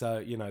like it's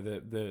so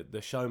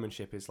the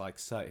showmanship is like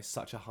it's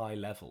such a high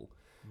level.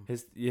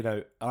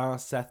 I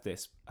asked Seth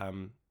this,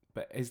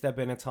 but has there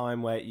been a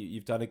time where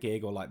you've done a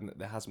gig, or like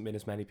there hasn't been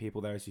as many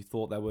people there as you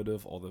thought there would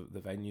have, or the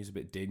venue's a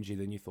bit dingy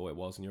than you thought it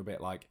was, and you're a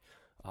bit like,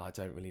 I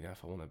don't really know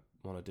if I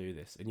want to do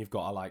this, and you've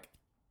got to like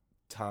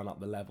turn up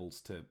the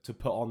levels to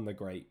put on the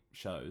great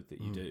show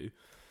that you do,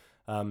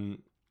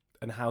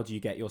 and how do you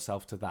get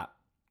yourself to that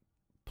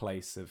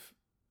place of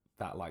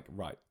that, like,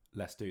 right,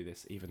 let's do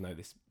this, even though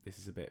this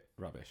is a bit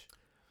rubbish?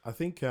 I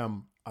think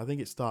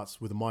it starts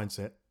with a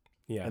mindset,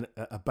 Yeah.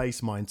 a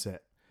base mindset,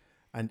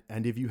 and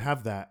if you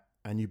have that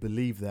and you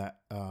believe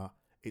that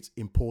it's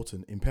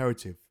important,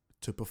 imperative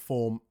to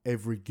perform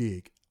every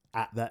gig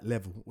at that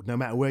level, no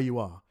matter where you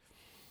are.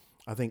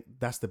 I think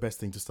that's the best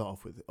thing to start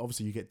off with.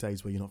 Obviously, you get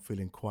days where you're not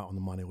feeling quite on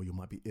the money, or you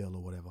might be ill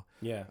or whatever.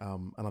 Yeah.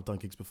 And I've done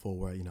gigs before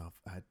where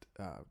I've had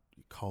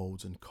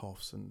colds and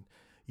coughs, and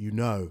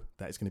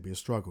that it's going to be a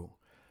struggle.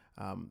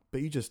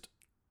 But you just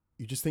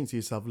think to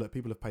yourself, look,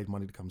 people have paid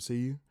money to come see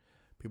you.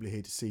 People are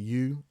here to see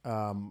you.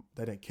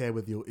 They don't care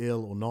whether you're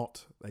ill or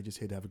not. They're just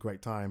here to have a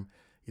great time.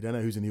 You don't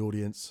know who's in the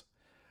audience.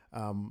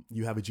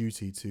 You have a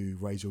duty to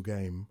raise your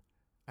game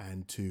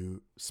and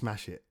to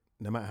smash it,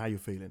 no matter how you're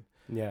feeling.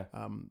 Yeah.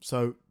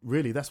 So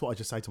really, that's what I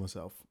just say to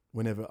myself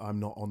whenever I'm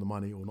not on the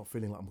money or not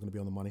feeling like I'm going to be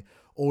on the money.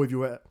 Or if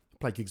you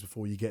play gigs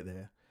before you get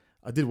there.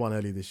 I did one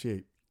earlier this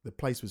year. The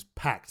place was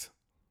packed.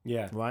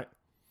 Yeah. Right?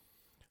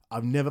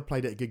 I've never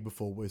played at a gig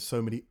before with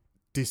so many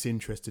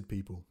disinterested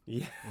people.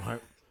 Yeah.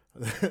 Right?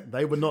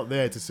 They were not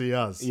there to see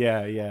us.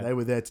 Yeah, yeah. They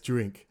were there to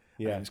drink.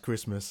 Yeah. It's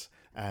Christmas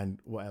and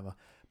whatever.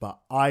 But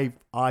I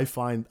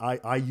find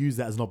I use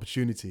that as an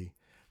opportunity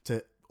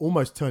to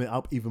almost turn it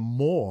up even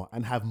more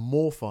and have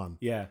more fun.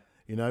 Yeah.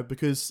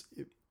 Because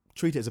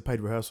treat it as a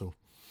paid rehearsal.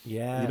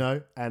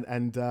 Yeah.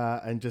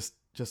 And just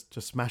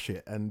smash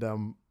it.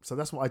 And so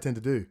that's what I tend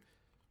to do.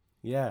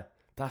 Yeah.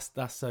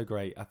 That's so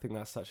great. I think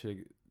that's such a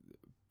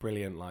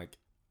brilliant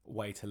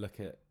way to look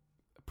at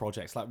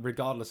projects,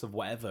 regardless of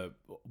whatever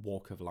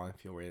walk of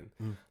life you're in.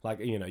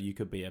 You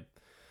could be I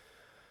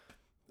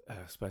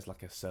suppose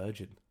a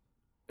surgeon,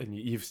 and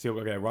you've still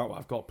got to go, right, well,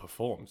 I've got to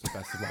perform to the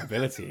best of my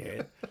ability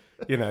here.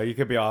 You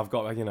could be, I've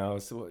got,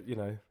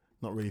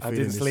 not really feeling I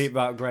didn't this. sleep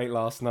that great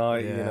last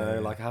night,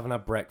 Yeah. I haven't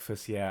had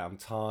breakfast yet, I'm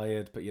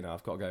tired, but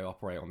I've got to go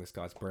operate on this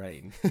guy's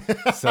brain.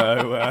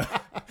 So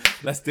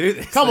let's do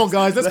this. Come on,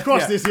 guys, let's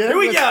cross this, yeah? Here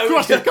we go.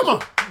 Cross it, come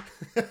on.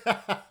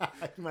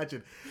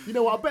 Imagine. You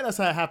know what? I bet that's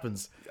how it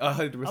happens.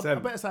 100%. I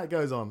bet that's how it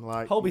goes on.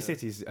 Holby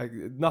City's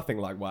nothing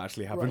like what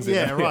actually happens. Right.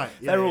 Yeah, right.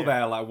 Yeah, they're all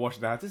there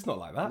washing out. It's not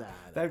like that.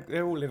 Nah.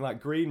 They're all in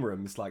green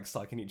rooms,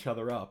 psyching each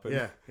other up.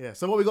 And... Yeah.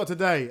 So what we got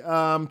today?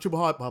 Triple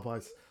hype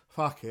Popeyes.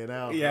 Fucking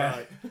hell. Yeah.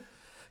 Right.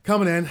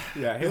 Coming in.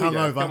 Yeah, here we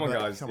go. Over, come on,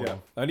 guys. Come on.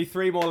 on. Only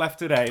 3 more left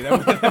today.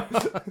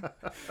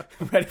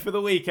 Ready for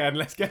the weekend.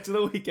 Let's get to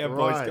the weekend,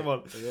 boys. Come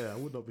on. Yeah, I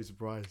would not be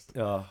surprised.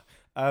 Oh.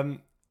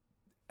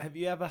 Have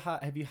you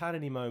had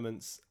any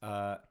moments?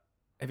 Have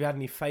you had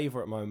any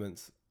favourite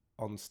moments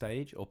on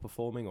stage, or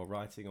performing, or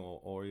writing,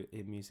 or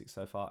in music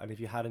so far? And have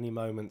you had any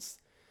moments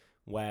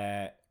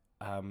where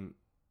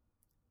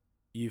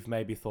you've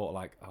maybe thought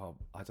oh,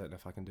 I don't know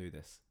if I can do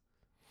this?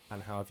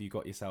 And how have you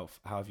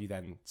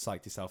then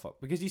psyched yourself up?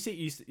 Because you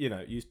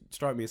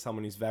strike me as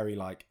someone who's very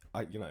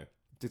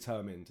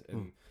determined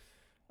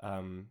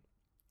and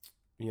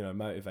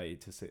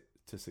motivated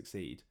to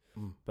succeed.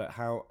 But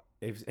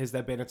has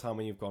there been a time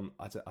when you've gone,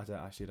 I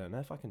don't know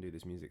if I can do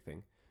this music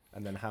thing?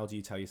 And then how do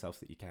you tell yourself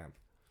that you can?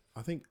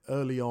 I think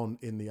early on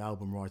in the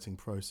album writing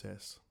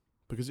process,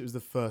 because it was the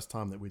first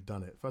time that we'd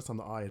done it, first time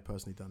that I had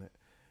personally done it,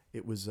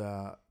 it was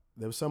there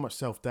was so much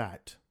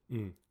self-doubt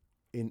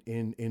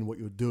in what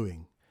you're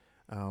doing.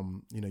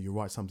 You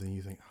write something and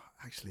you think, oh,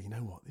 actually, you know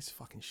what, this is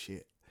fucking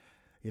shit,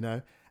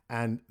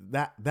 and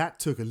that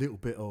took a little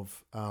bit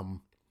of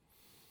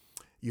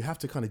you have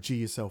to kind of G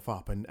yourself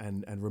up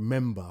and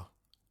remember,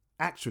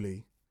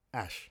 actually,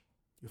 Ash,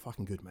 you're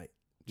fucking good, mate.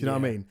 Do you know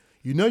what I mean?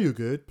 You're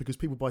good because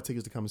people buy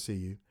tickets to come and see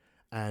you,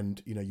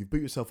 and you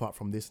boot yourself up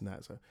from this and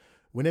that. So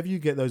whenever you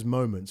get those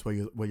moments where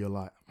you're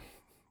like,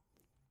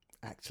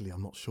 actually,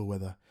 I'm not sure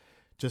whether,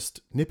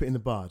 just nip it in the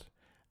bud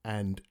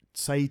and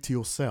say to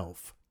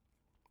yourself,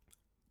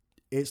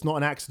 it's not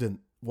an accident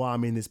why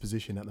I'm in this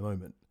position at the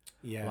moment.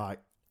 Yeah.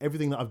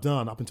 Everything that I've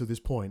done up until this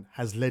point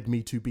has led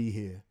me to be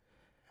here.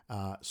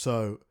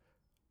 So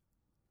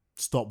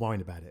stop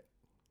worrying about it,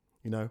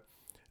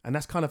 And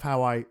that's kind of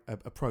how I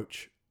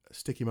approach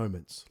sticky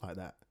moments like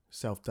that,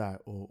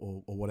 self-doubt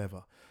or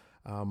whatever.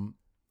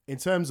 In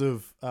terms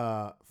of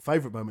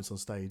favourite moments on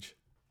stage,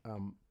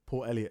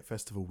 Port Elliot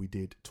Festival we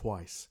did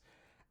twice.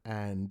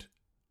 And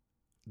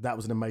that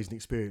was an amazing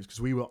experience because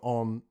we were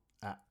on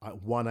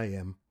at 1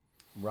 a.m.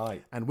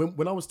 Right. And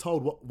when I was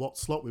told what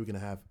slot we were going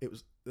to have, they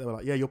were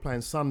like, yeah, you're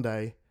playing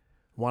Sunday,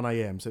 1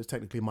 a.m. So it's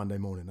technically Monday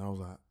morning. And I was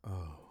like,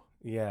 oh.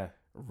 Yeah.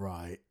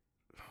 Right.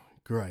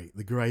 Great.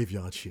 The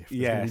graveyard shift.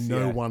 There's Yes, going to be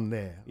no one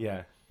there.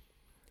 Yeah.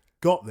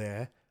 Got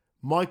there.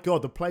 My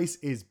God, the place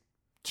is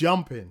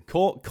jumping.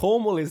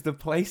 Cornwall is the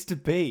place to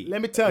be.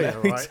 Let me tell you,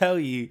 Let me tell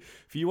you,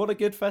 if you want a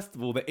good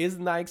festival that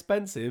isn't that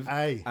expensive,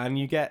 Hey. and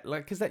you get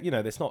because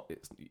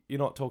you're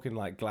not talking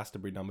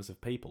Glastonbury numbers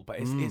of people, but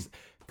it's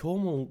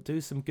Cornwall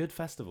do some good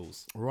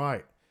festivals.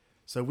 Right.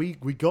 So we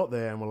got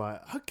there and we're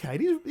like, okay,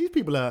 these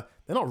people they're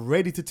not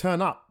ready to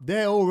turn up.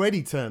 They're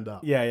already turned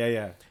up.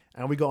 Yeah.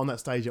 And we got on that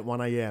stage at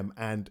 1 a.m.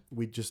 and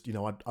we just,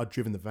 I'd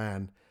driven the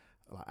van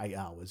 8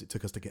 hours. It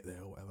took us to get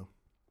there or whatever.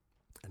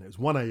 And it was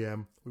 1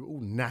 a.m. We were all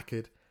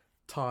knackered,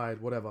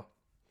 tired, whatever.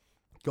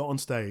 Got on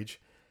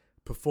stage,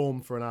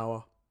 performed for an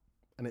hour,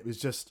 and it was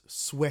just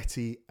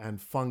sweaty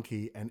and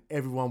funky, and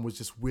everyone was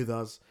just with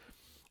us,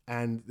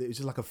 and it was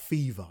just like a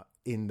fever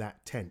in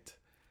that tent.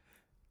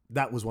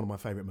 That was one of my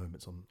favourite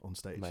moments on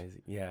stage.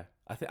 Amazing, yeah.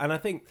 I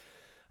think,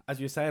 as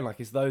you're saying, like,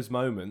 it's those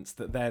moments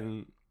that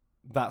then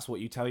that's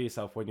what you tell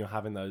yourself when you're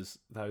having those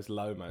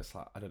low moments.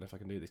 Like, I don't know if I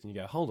can do this, and you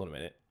go, hold on a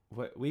minute,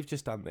 we've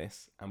just done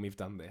this, and we've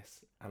done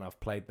this, and I've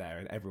played there,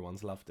 and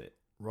everyone's loved it.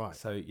 Right.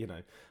 So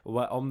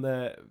on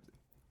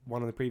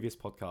one of the previous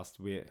podcasts,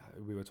 we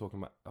were talking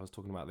about. I was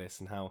talking about this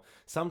and how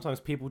sometimes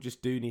people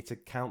just do need to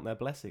count their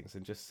blessings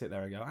and just sit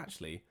there and go,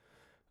 actually,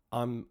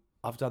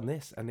 I've done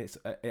this, and it's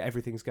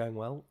everything's going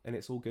well, and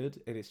it's all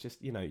good, and it's just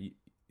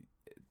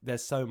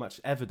there's so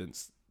much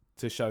evidence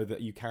to show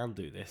that you can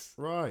do this.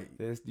 Right.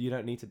 You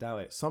don't need to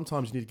doubt it.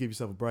 Sometimes you need to give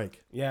yourself a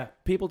break. Yeah,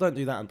 people don't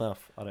do that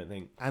enough, I don't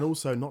think. And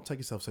also not take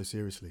yourself so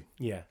seriously.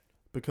 Yeah.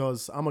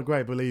 Because I'm a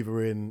great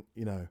believer in,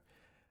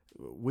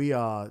 we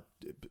are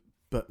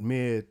but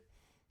mere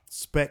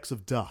specks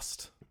of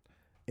dust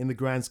in the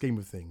grand scheme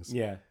of things.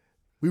 Yeah.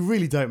 We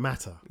really don't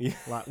matter. Yeah.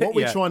 Like what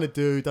we're trying to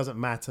do doesn't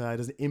matter. It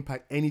doesn't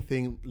impact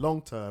anything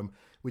long term.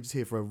 We're just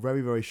here for a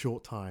very, very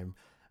short time,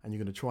 and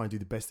you're going to try and do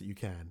the best that you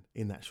can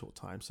in that short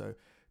time. So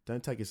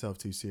don't take yourself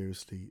too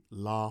seriously.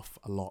 Laugh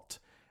a lot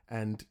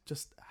and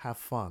just have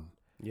fun.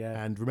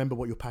 Yeah. And remember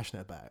what you're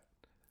passionate about.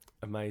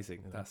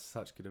 Amazing. That's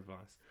such good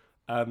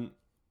advice.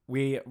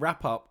 We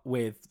wrap up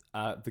with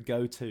the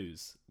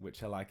go-tos,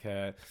 which are like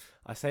I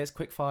say it's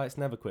quick fire. It's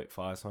never quick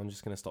fire, so I'm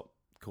just going to stop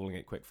calling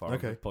it quick fire on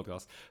the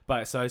podcast.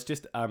 But so it's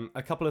just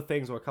a couple of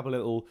things or a couple of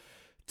little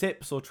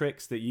tips or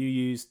tricks that you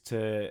use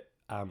to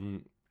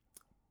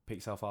pick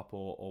yourself up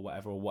or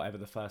whatever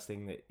the first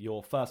thing that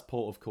your first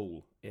port of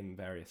call in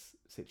various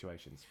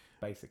situations,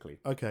 basically.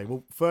 Okay.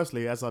 Well,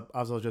 firstly, as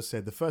I just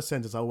said, the first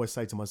sentence I always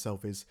say to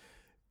myself is,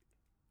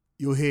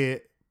 "You're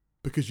here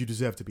because you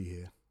deserve to be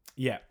here."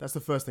 Yeah, that's the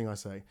first thing I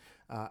say.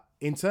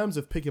 In terms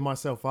of picking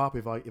myself up,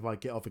 if I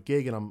get off a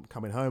gig and I'm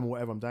coming home or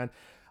whatever I'm doing,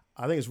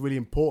 I think it's really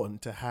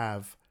important to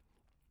have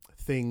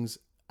things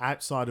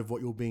outside of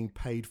what you're being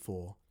paid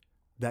for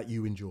that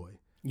you enjoy.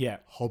 Yeah,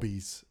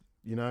 hobbies.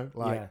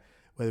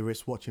 Whether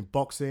it's watching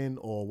boxing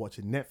or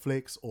watching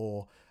Netflix,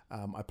 or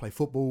I play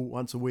football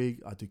once a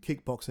week. I do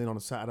kickboxing on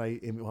a Saturday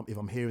if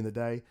I'm here in the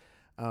day.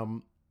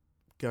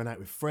 Going out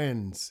with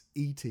friends,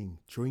 eating,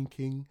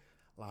 drinking,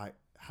 like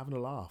having a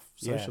laugh,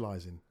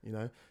 socializing,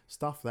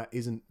 stuff that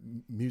isn't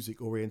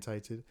music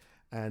orientated,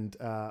 and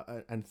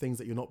things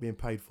that you're not being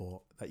paid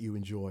for that you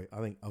enjoy,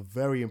 I think are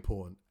very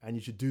important, and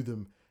you should do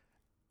them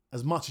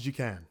as much as you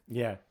can.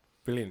 Yeah,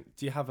 brilliant.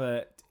 Do you have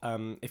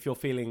if you're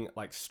feeling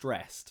like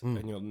stressed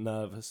and you're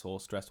nervous or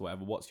stressed or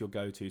whatever, what's your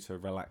go-to to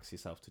relax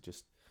yourself, to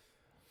just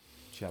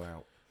chill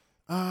out?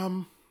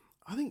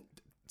 I think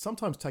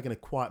sometimes taking a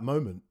quiet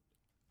moment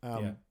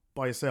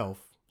by yourself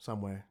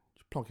somewhere.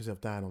 Plonk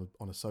yourself down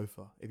on a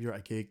sofa. If you're at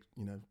a gig,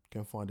 go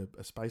and find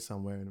a space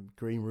somewhere in a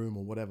green room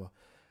or whatever,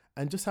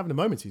 and just having a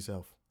moment to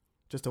yourself,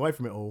 just away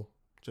from it all.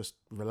 Just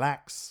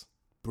relax,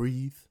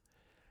 breathe,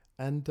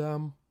 and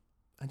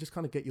just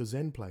kind of get your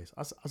Zen place.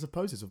 I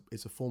suppose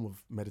it's a form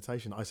of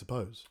meditation. I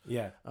suppose.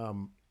 Yeah.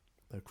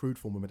 A crude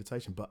form of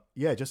meditation, but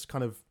yeah, just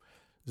kind of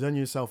zen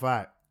yourself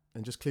out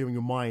and just clearing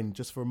your mind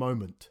just for a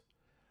moment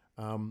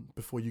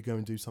before you go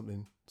and do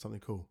something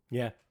cool.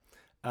 Yeah.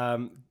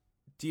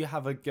 Do you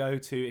have a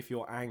go-to if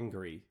you're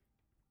angry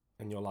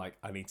and you're like,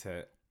 I need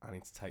to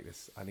take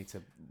this, I need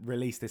to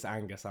release this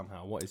anger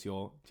somehow? Do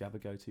you have a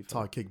go-to for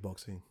Thai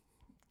kickboxing.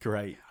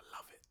 Great. I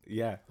love it.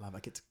 Yeah. I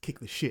get to kick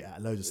the shit out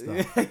of loads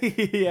of stuff.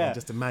 Yeah. And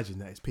just imagine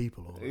that it's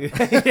people. Or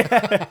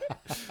Yeah.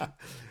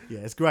 Yeah,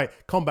 it's great.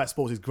 Combat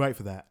sports is great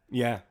for that.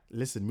 Yeah.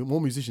 Listen,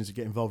 more musicians should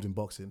get involved in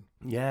boxing.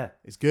 Yeah.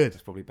 It's good.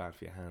 It's probably bad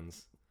for your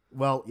hands.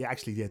 Well, yeah,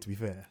 actually, yeah, to be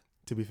fair.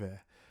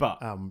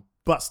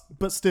 But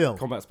still,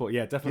 combat sport,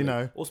 yeah,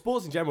 definitely. Or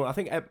sports in general. I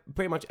think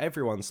pretty much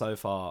everyone so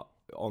far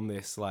on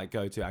this like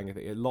go-to anger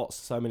thing.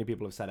 So many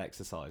people have said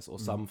exercise or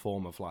some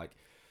form of like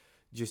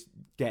just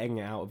getting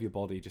it out of your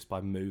body just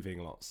by moving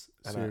lots.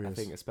 And I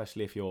think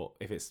especially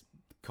if it's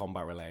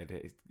combat related,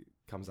 it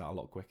comes out a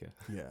lot quicker.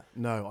 Yeah.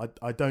 No,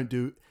 I don't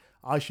do.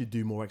 I should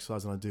do more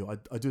exercise than I do.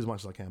 I do as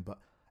much as I can, but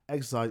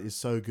exercise is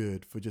so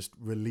good for just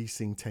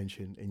releasing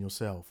tension in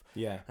yourself.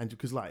 Yeah. And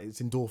because like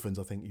it's endorphins,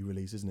 I think you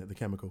release, isn't it? The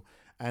chemical.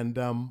 And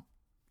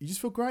you just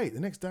feel great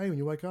the next day when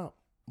you wake up.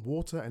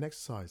 Water and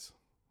exercise.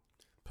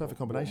 Perfect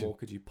combination. What more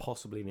could you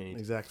possibly need?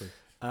 Exactly.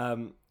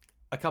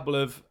 A couple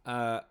of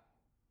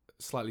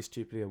slightly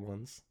stupider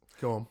ones.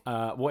 Go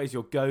on. What is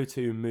your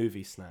go-to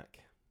movie snack?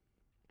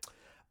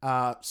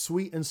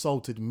 Sweet and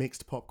salted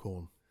mixed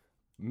popcorn.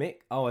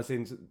 As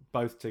in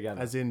both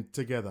together? As in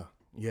together.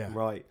 Yeah.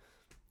 Right.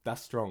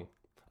 That's strong.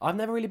 I've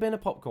never really been a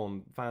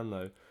popcorn fan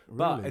though. Really?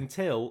 But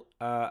until,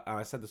 and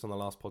I said this on the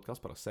last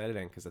podcast, but I'll say it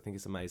again because I think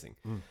it's amazing.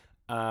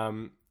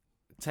 So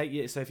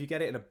if you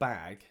get it in a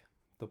bag,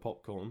 the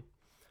popcorn,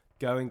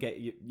 go and get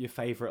your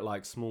favorite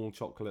like small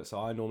chocolate. So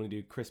I normally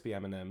do crispy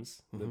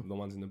M&Ms, the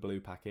ones in the blue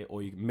packet,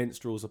 or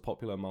minstrels are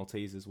popular,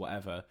 Maltesers,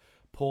 whatever.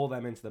 Pour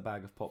them into the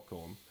bag of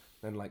popcorn,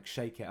 then like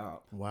shake it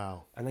up.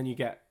 Wow. And then you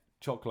get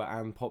chocolate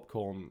and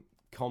popcorn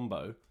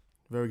combo.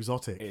 Very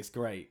exotic. It's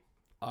great.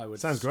 I would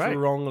Sounds great.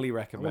 strongly I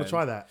recommend. want to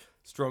try that.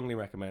 Strongly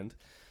recommend.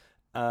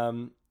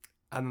 And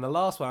the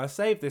last one, I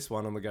saved this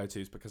one on the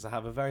go-tos because I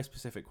have a very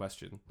specific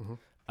question.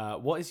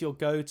 What is your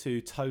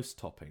go-to toast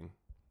topping?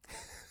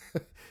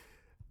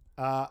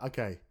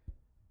 Okay.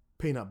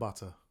 Peanut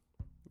butter.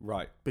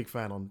 Right. Big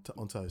fan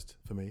on toast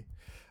for me.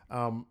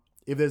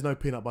 If there's no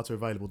peanut butter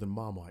available, then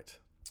Marmite.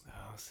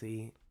 Oh,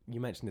 see,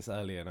 you mentioned this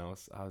earlier, and I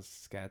was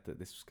scared that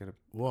this was gonna.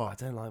 What? I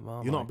don't like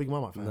Marmite. You're not a big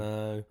Marmite fan?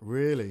 No.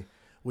 Really?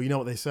 Well, you know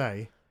what they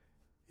say.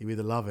 You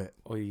either love it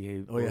or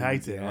you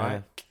hate it,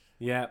 right?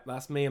 Yeah,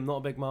 that's me. I'm not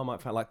a big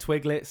Marmite fan. Like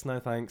Twiglets, no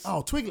thanks.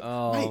 Oh, Twiglets.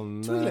 Oh,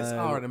 Mate, no. Twiglets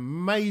are an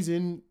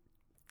amazing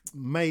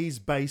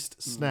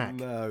maize-based snack.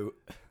 No.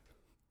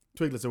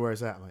 Twiglets are where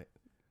it's at, mate.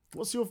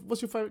 What's your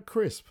favourite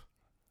crisp?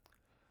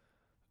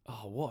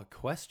 Oh, what a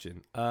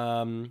question.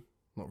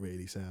 Not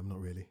really, Sam. Not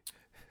really.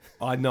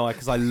 I know,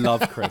 because I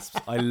love crisps.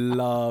 I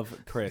love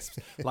crisps.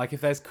 Like,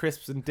 if there's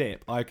crisps and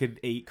dip, I could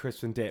eat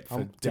crisps and dip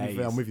for days.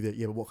 I'm with you there.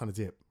 Yeah, but what kind of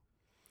dip?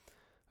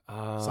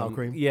 Sour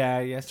cream?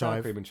 Yeah, sour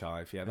Chive? cream and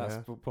chive. Yeah, that's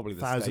probably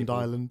the Thousand staple.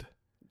 Island?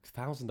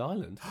 Thousand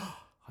Island?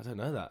 I don't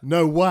know that.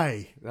 No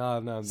way. Oh,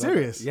 no.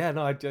 Serious? Yeah,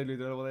 no, I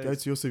genuinely don't know what it Go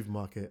is. to your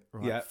supermarket,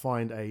 right? Yeah.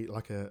 Find a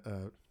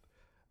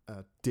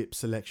dip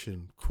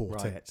selection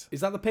quartet. Right.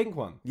 Is that the pink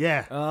one?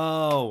 Yeah.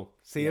 Oh,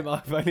 see, Yeah.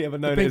 I've only ever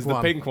known it as the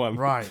pink one.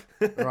 Right,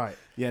 right.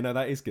 Yeah, no,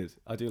 that is good.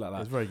 I do like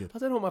that. It's very good. I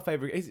don't know what my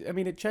favourite is. I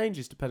mean, it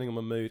changes depending on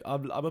my mood.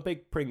 I'm a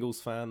big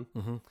Pringles fan.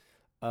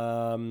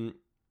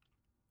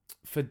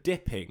 For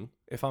dipping,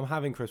 if I'm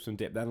having crisps and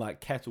dip, then like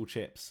kettle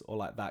chips or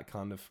like that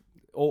kind of,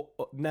 or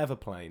never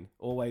plain,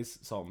 always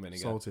salt and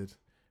vinegar. Salted.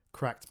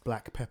 Cracked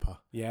black pepper.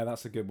 Yeah,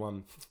 that's a good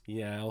one.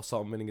 Yeah, or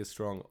salt and vinegar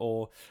strong.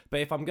 But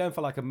if I'm going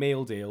for like a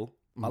meal deal,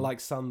 I like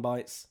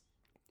Sunbites.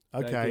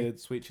 Okay. They're good.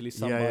 Sweet chili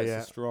Sunbites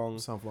are strong.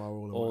 Sunflower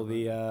oil. Or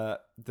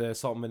the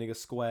salt and vinegar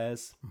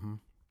squares.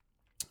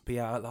 But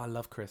yeah, I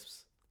love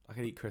crisps. I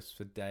could eat crisps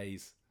for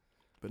days.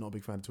 But not a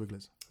big fan of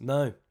Twiglets.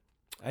 No.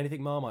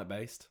 Anything Marmite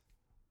based?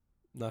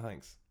 No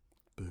thanks.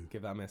 Boo.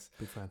 Give that a miss.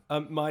 Big fan.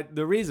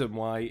 The reason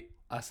why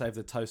I saved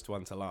the toast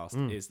one to last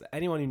is that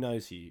anyone who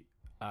knows you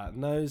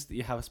knows that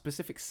you have a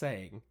specific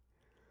saying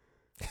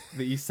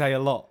that you say a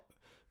lot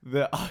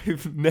that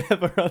I've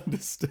never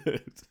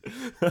understood.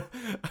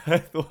 I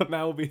thought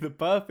now would be the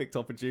perfect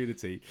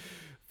opportunity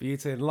for you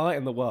to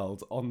enlighten the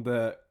world on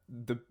the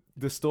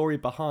story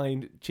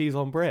behind cheese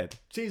on bread.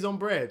 Cheese on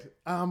bread.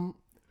 You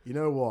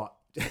know what?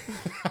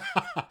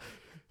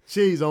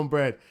 Cheese on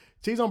bread.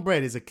 Cheese on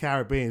bread is a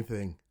Caribbean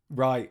thing.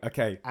 Right,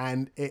 okay.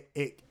 And it's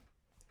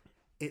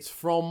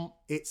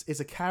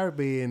a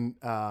Caribbean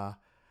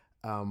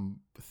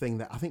thing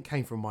that I think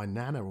came from my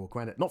nana or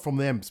granddad. Not from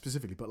them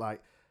specifically, but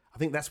like I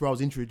think that's where I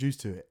was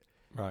introduced to it.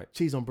 Right.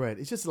 Cheese on bread.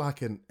 It's just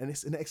like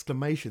it's an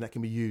exclamation that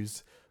can be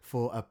used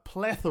for a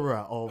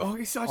plethora of I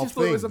just of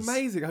thought it was things.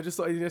 amazing. I just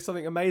thought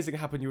something amazing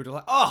happened. You were just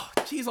like, oh,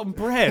 cheese on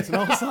bread. And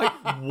I was like,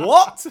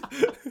 what?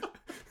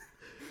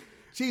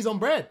 Cheese on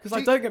bread.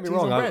 Because don't get me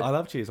wrong, I I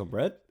love cheese on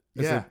bread.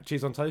 Yeah.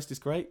 Cheese on toast is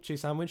great.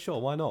 Cheese sandwich, sure,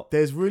 why not?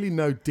 There's really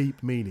no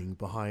deep meaning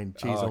behind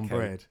cheese on okay.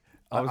 bread.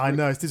 I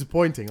know, it's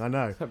disappointing, I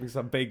know. Having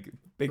some big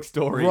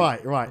story.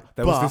 Right.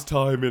 There was this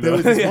time there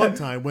was this one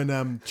time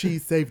when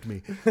cheese saved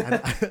me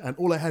and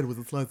all I had was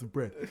a slice of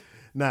bread.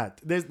 Nah,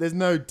 there's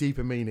no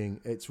deeper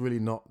meaning. It's really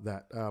not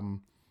that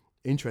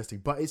interesting.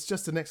 But it's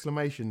just an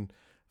exclamation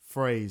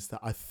phrase that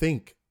I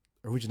think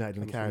originated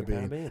in the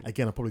Caribbean.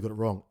 Again, I probably got it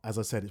wrong. As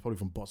I said, it's probably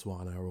from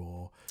Botswana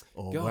or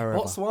wherever.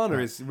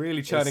 Botswana is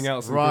really churning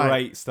out some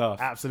great stuff.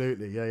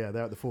 Absolutely. Yeah.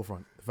 They're at the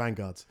forefront. The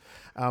vanguards.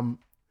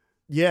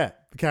 The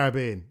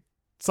Caribbean.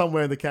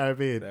 Somewhere in the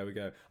Caribbean. There we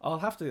go. I'll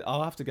have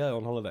to go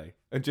on holiday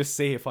and just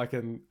see if I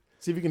can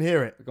see if you can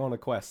hear it. Go on a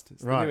quest.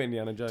 It's right. the new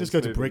Indiana Jones. Just go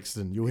movie. to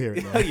Brixton. You'll hear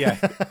it there. Yeah.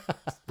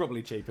 It's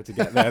probably cheaper to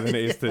get there than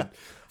it is to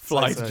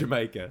fly to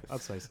Jamaica.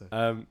 I'd say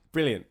so.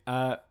 Brilliant.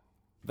 The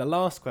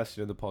last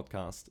question of the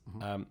podcast,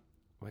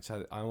 which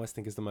I always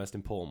think is the most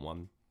important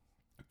one,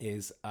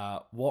 is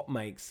what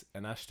makes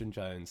an Ashton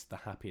Jones the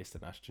happiest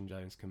an Ashton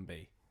Jones can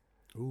be?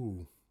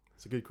 Ooh,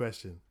 it's a good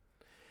question.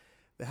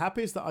 The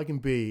happiest that I can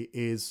be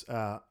is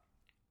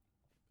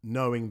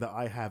knowing that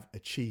I have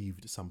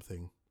achieved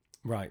something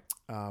right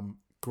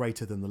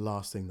greater than the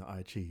last thing that I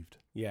achieved.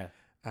 Yeah.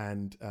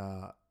 And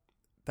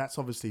that's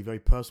obviously very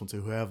personal to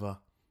whoever,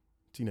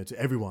 to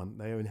everyone.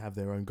 They only have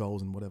their own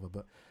goals and whatever.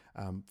 But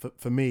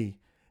for me,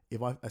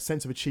 a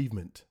sense of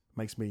achievement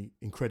makes me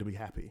incredibly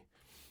happy.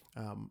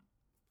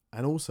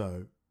 And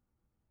also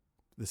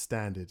the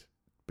standard,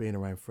 being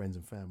around friends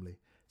and family,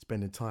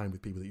 spending time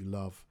with people that you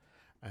love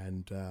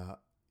and,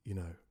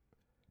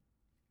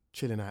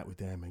 chilling out with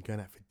them and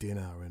going out for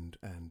dinner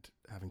and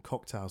having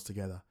cocktails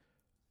together.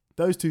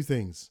 Those two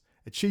things: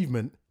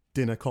 achievement,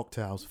 dinner,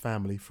 cocktails,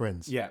 family,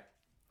 friends. Yeah.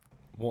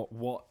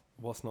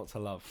 What's not to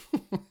love?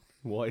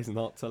 What is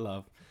not to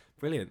love?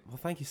 Brilliant. Well,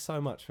 thank you so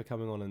much for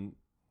coming on and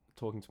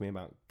talking to me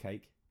about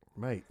cake.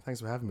 Mate,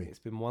 thanks for having me. It's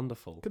been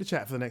wonderful. Could have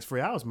chatted for the next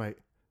 3 hours, mate.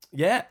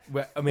 Yeah.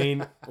 Well, I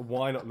mean,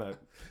 why not? No.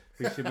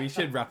 We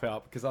should wrap it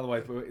up because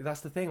otherwise,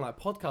 that's the thing. Like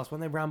podcasts, when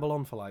they ramble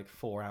on for like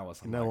 4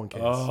 hours, No one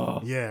cares.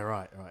 Oh. Yeah,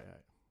 right.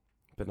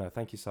 But no,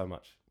 thank you so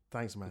much.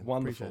 Thanks, man.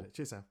 Wonderful. Appreciate it.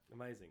 Cheers, Sam.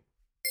 Amazing.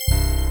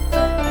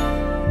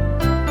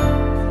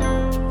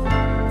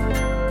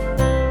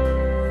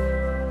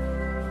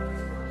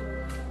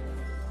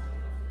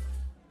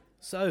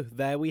 So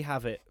there we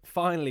have it.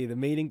 Finally, the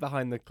meaning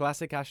behind the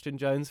classic Ashton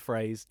Jones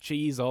phrase,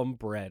 cheese on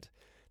bread.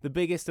 The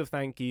biggest of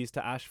thank yous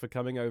to Ash for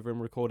coming over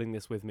and recording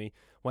this with me.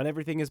 When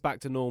everything is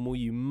back to normal,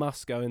 you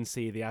must go and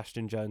see the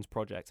Ashton Jones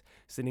project.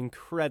 It's an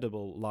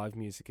incredible live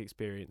music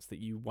experience that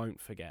you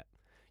won't forget.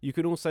 You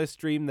can also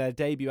stream their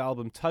debut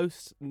album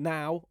Toast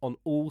now on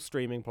all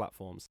streaming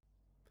platforms.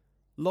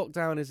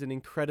 Lockdown is an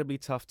incredibly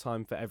tough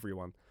time for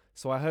everyone,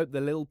 so I hope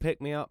the little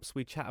pick-me-ups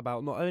we chat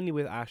about not only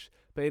with Ash,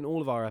 but in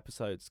all of our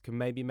episodes can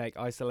maybe make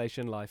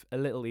isolation life a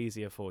little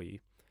easier for you.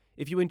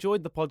 If you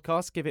enjoyed the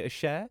podcast, give it a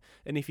share,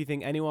 and if you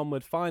think anyone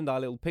would find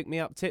our little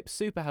pick-me-up tips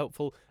super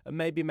helpful and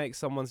maybe make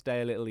someone's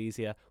day a little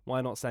easier,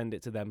 why not send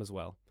it to them as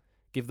well?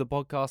 Give the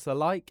podcast a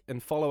like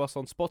and follow us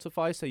on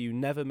Spotify so you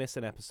never miss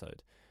an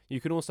episode.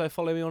 You can also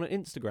follow me on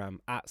Instagram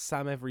at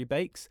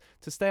SamEveryBakes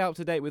to stay up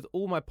to date with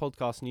all my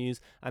podcast news,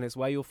 and it's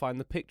where you'll find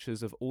the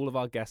pictures of all of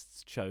our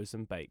guests' shows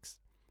and bakes.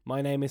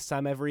 My name is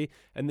Sam Every,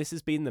 and this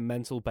has been the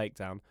Mental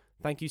Bakedown.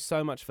 Thank you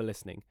so much for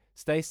listening.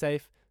 Stay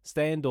safe,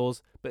 stay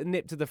indoors, but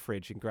nip to the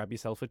fridge and grab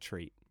yourself a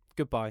treat.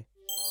 Goodbye.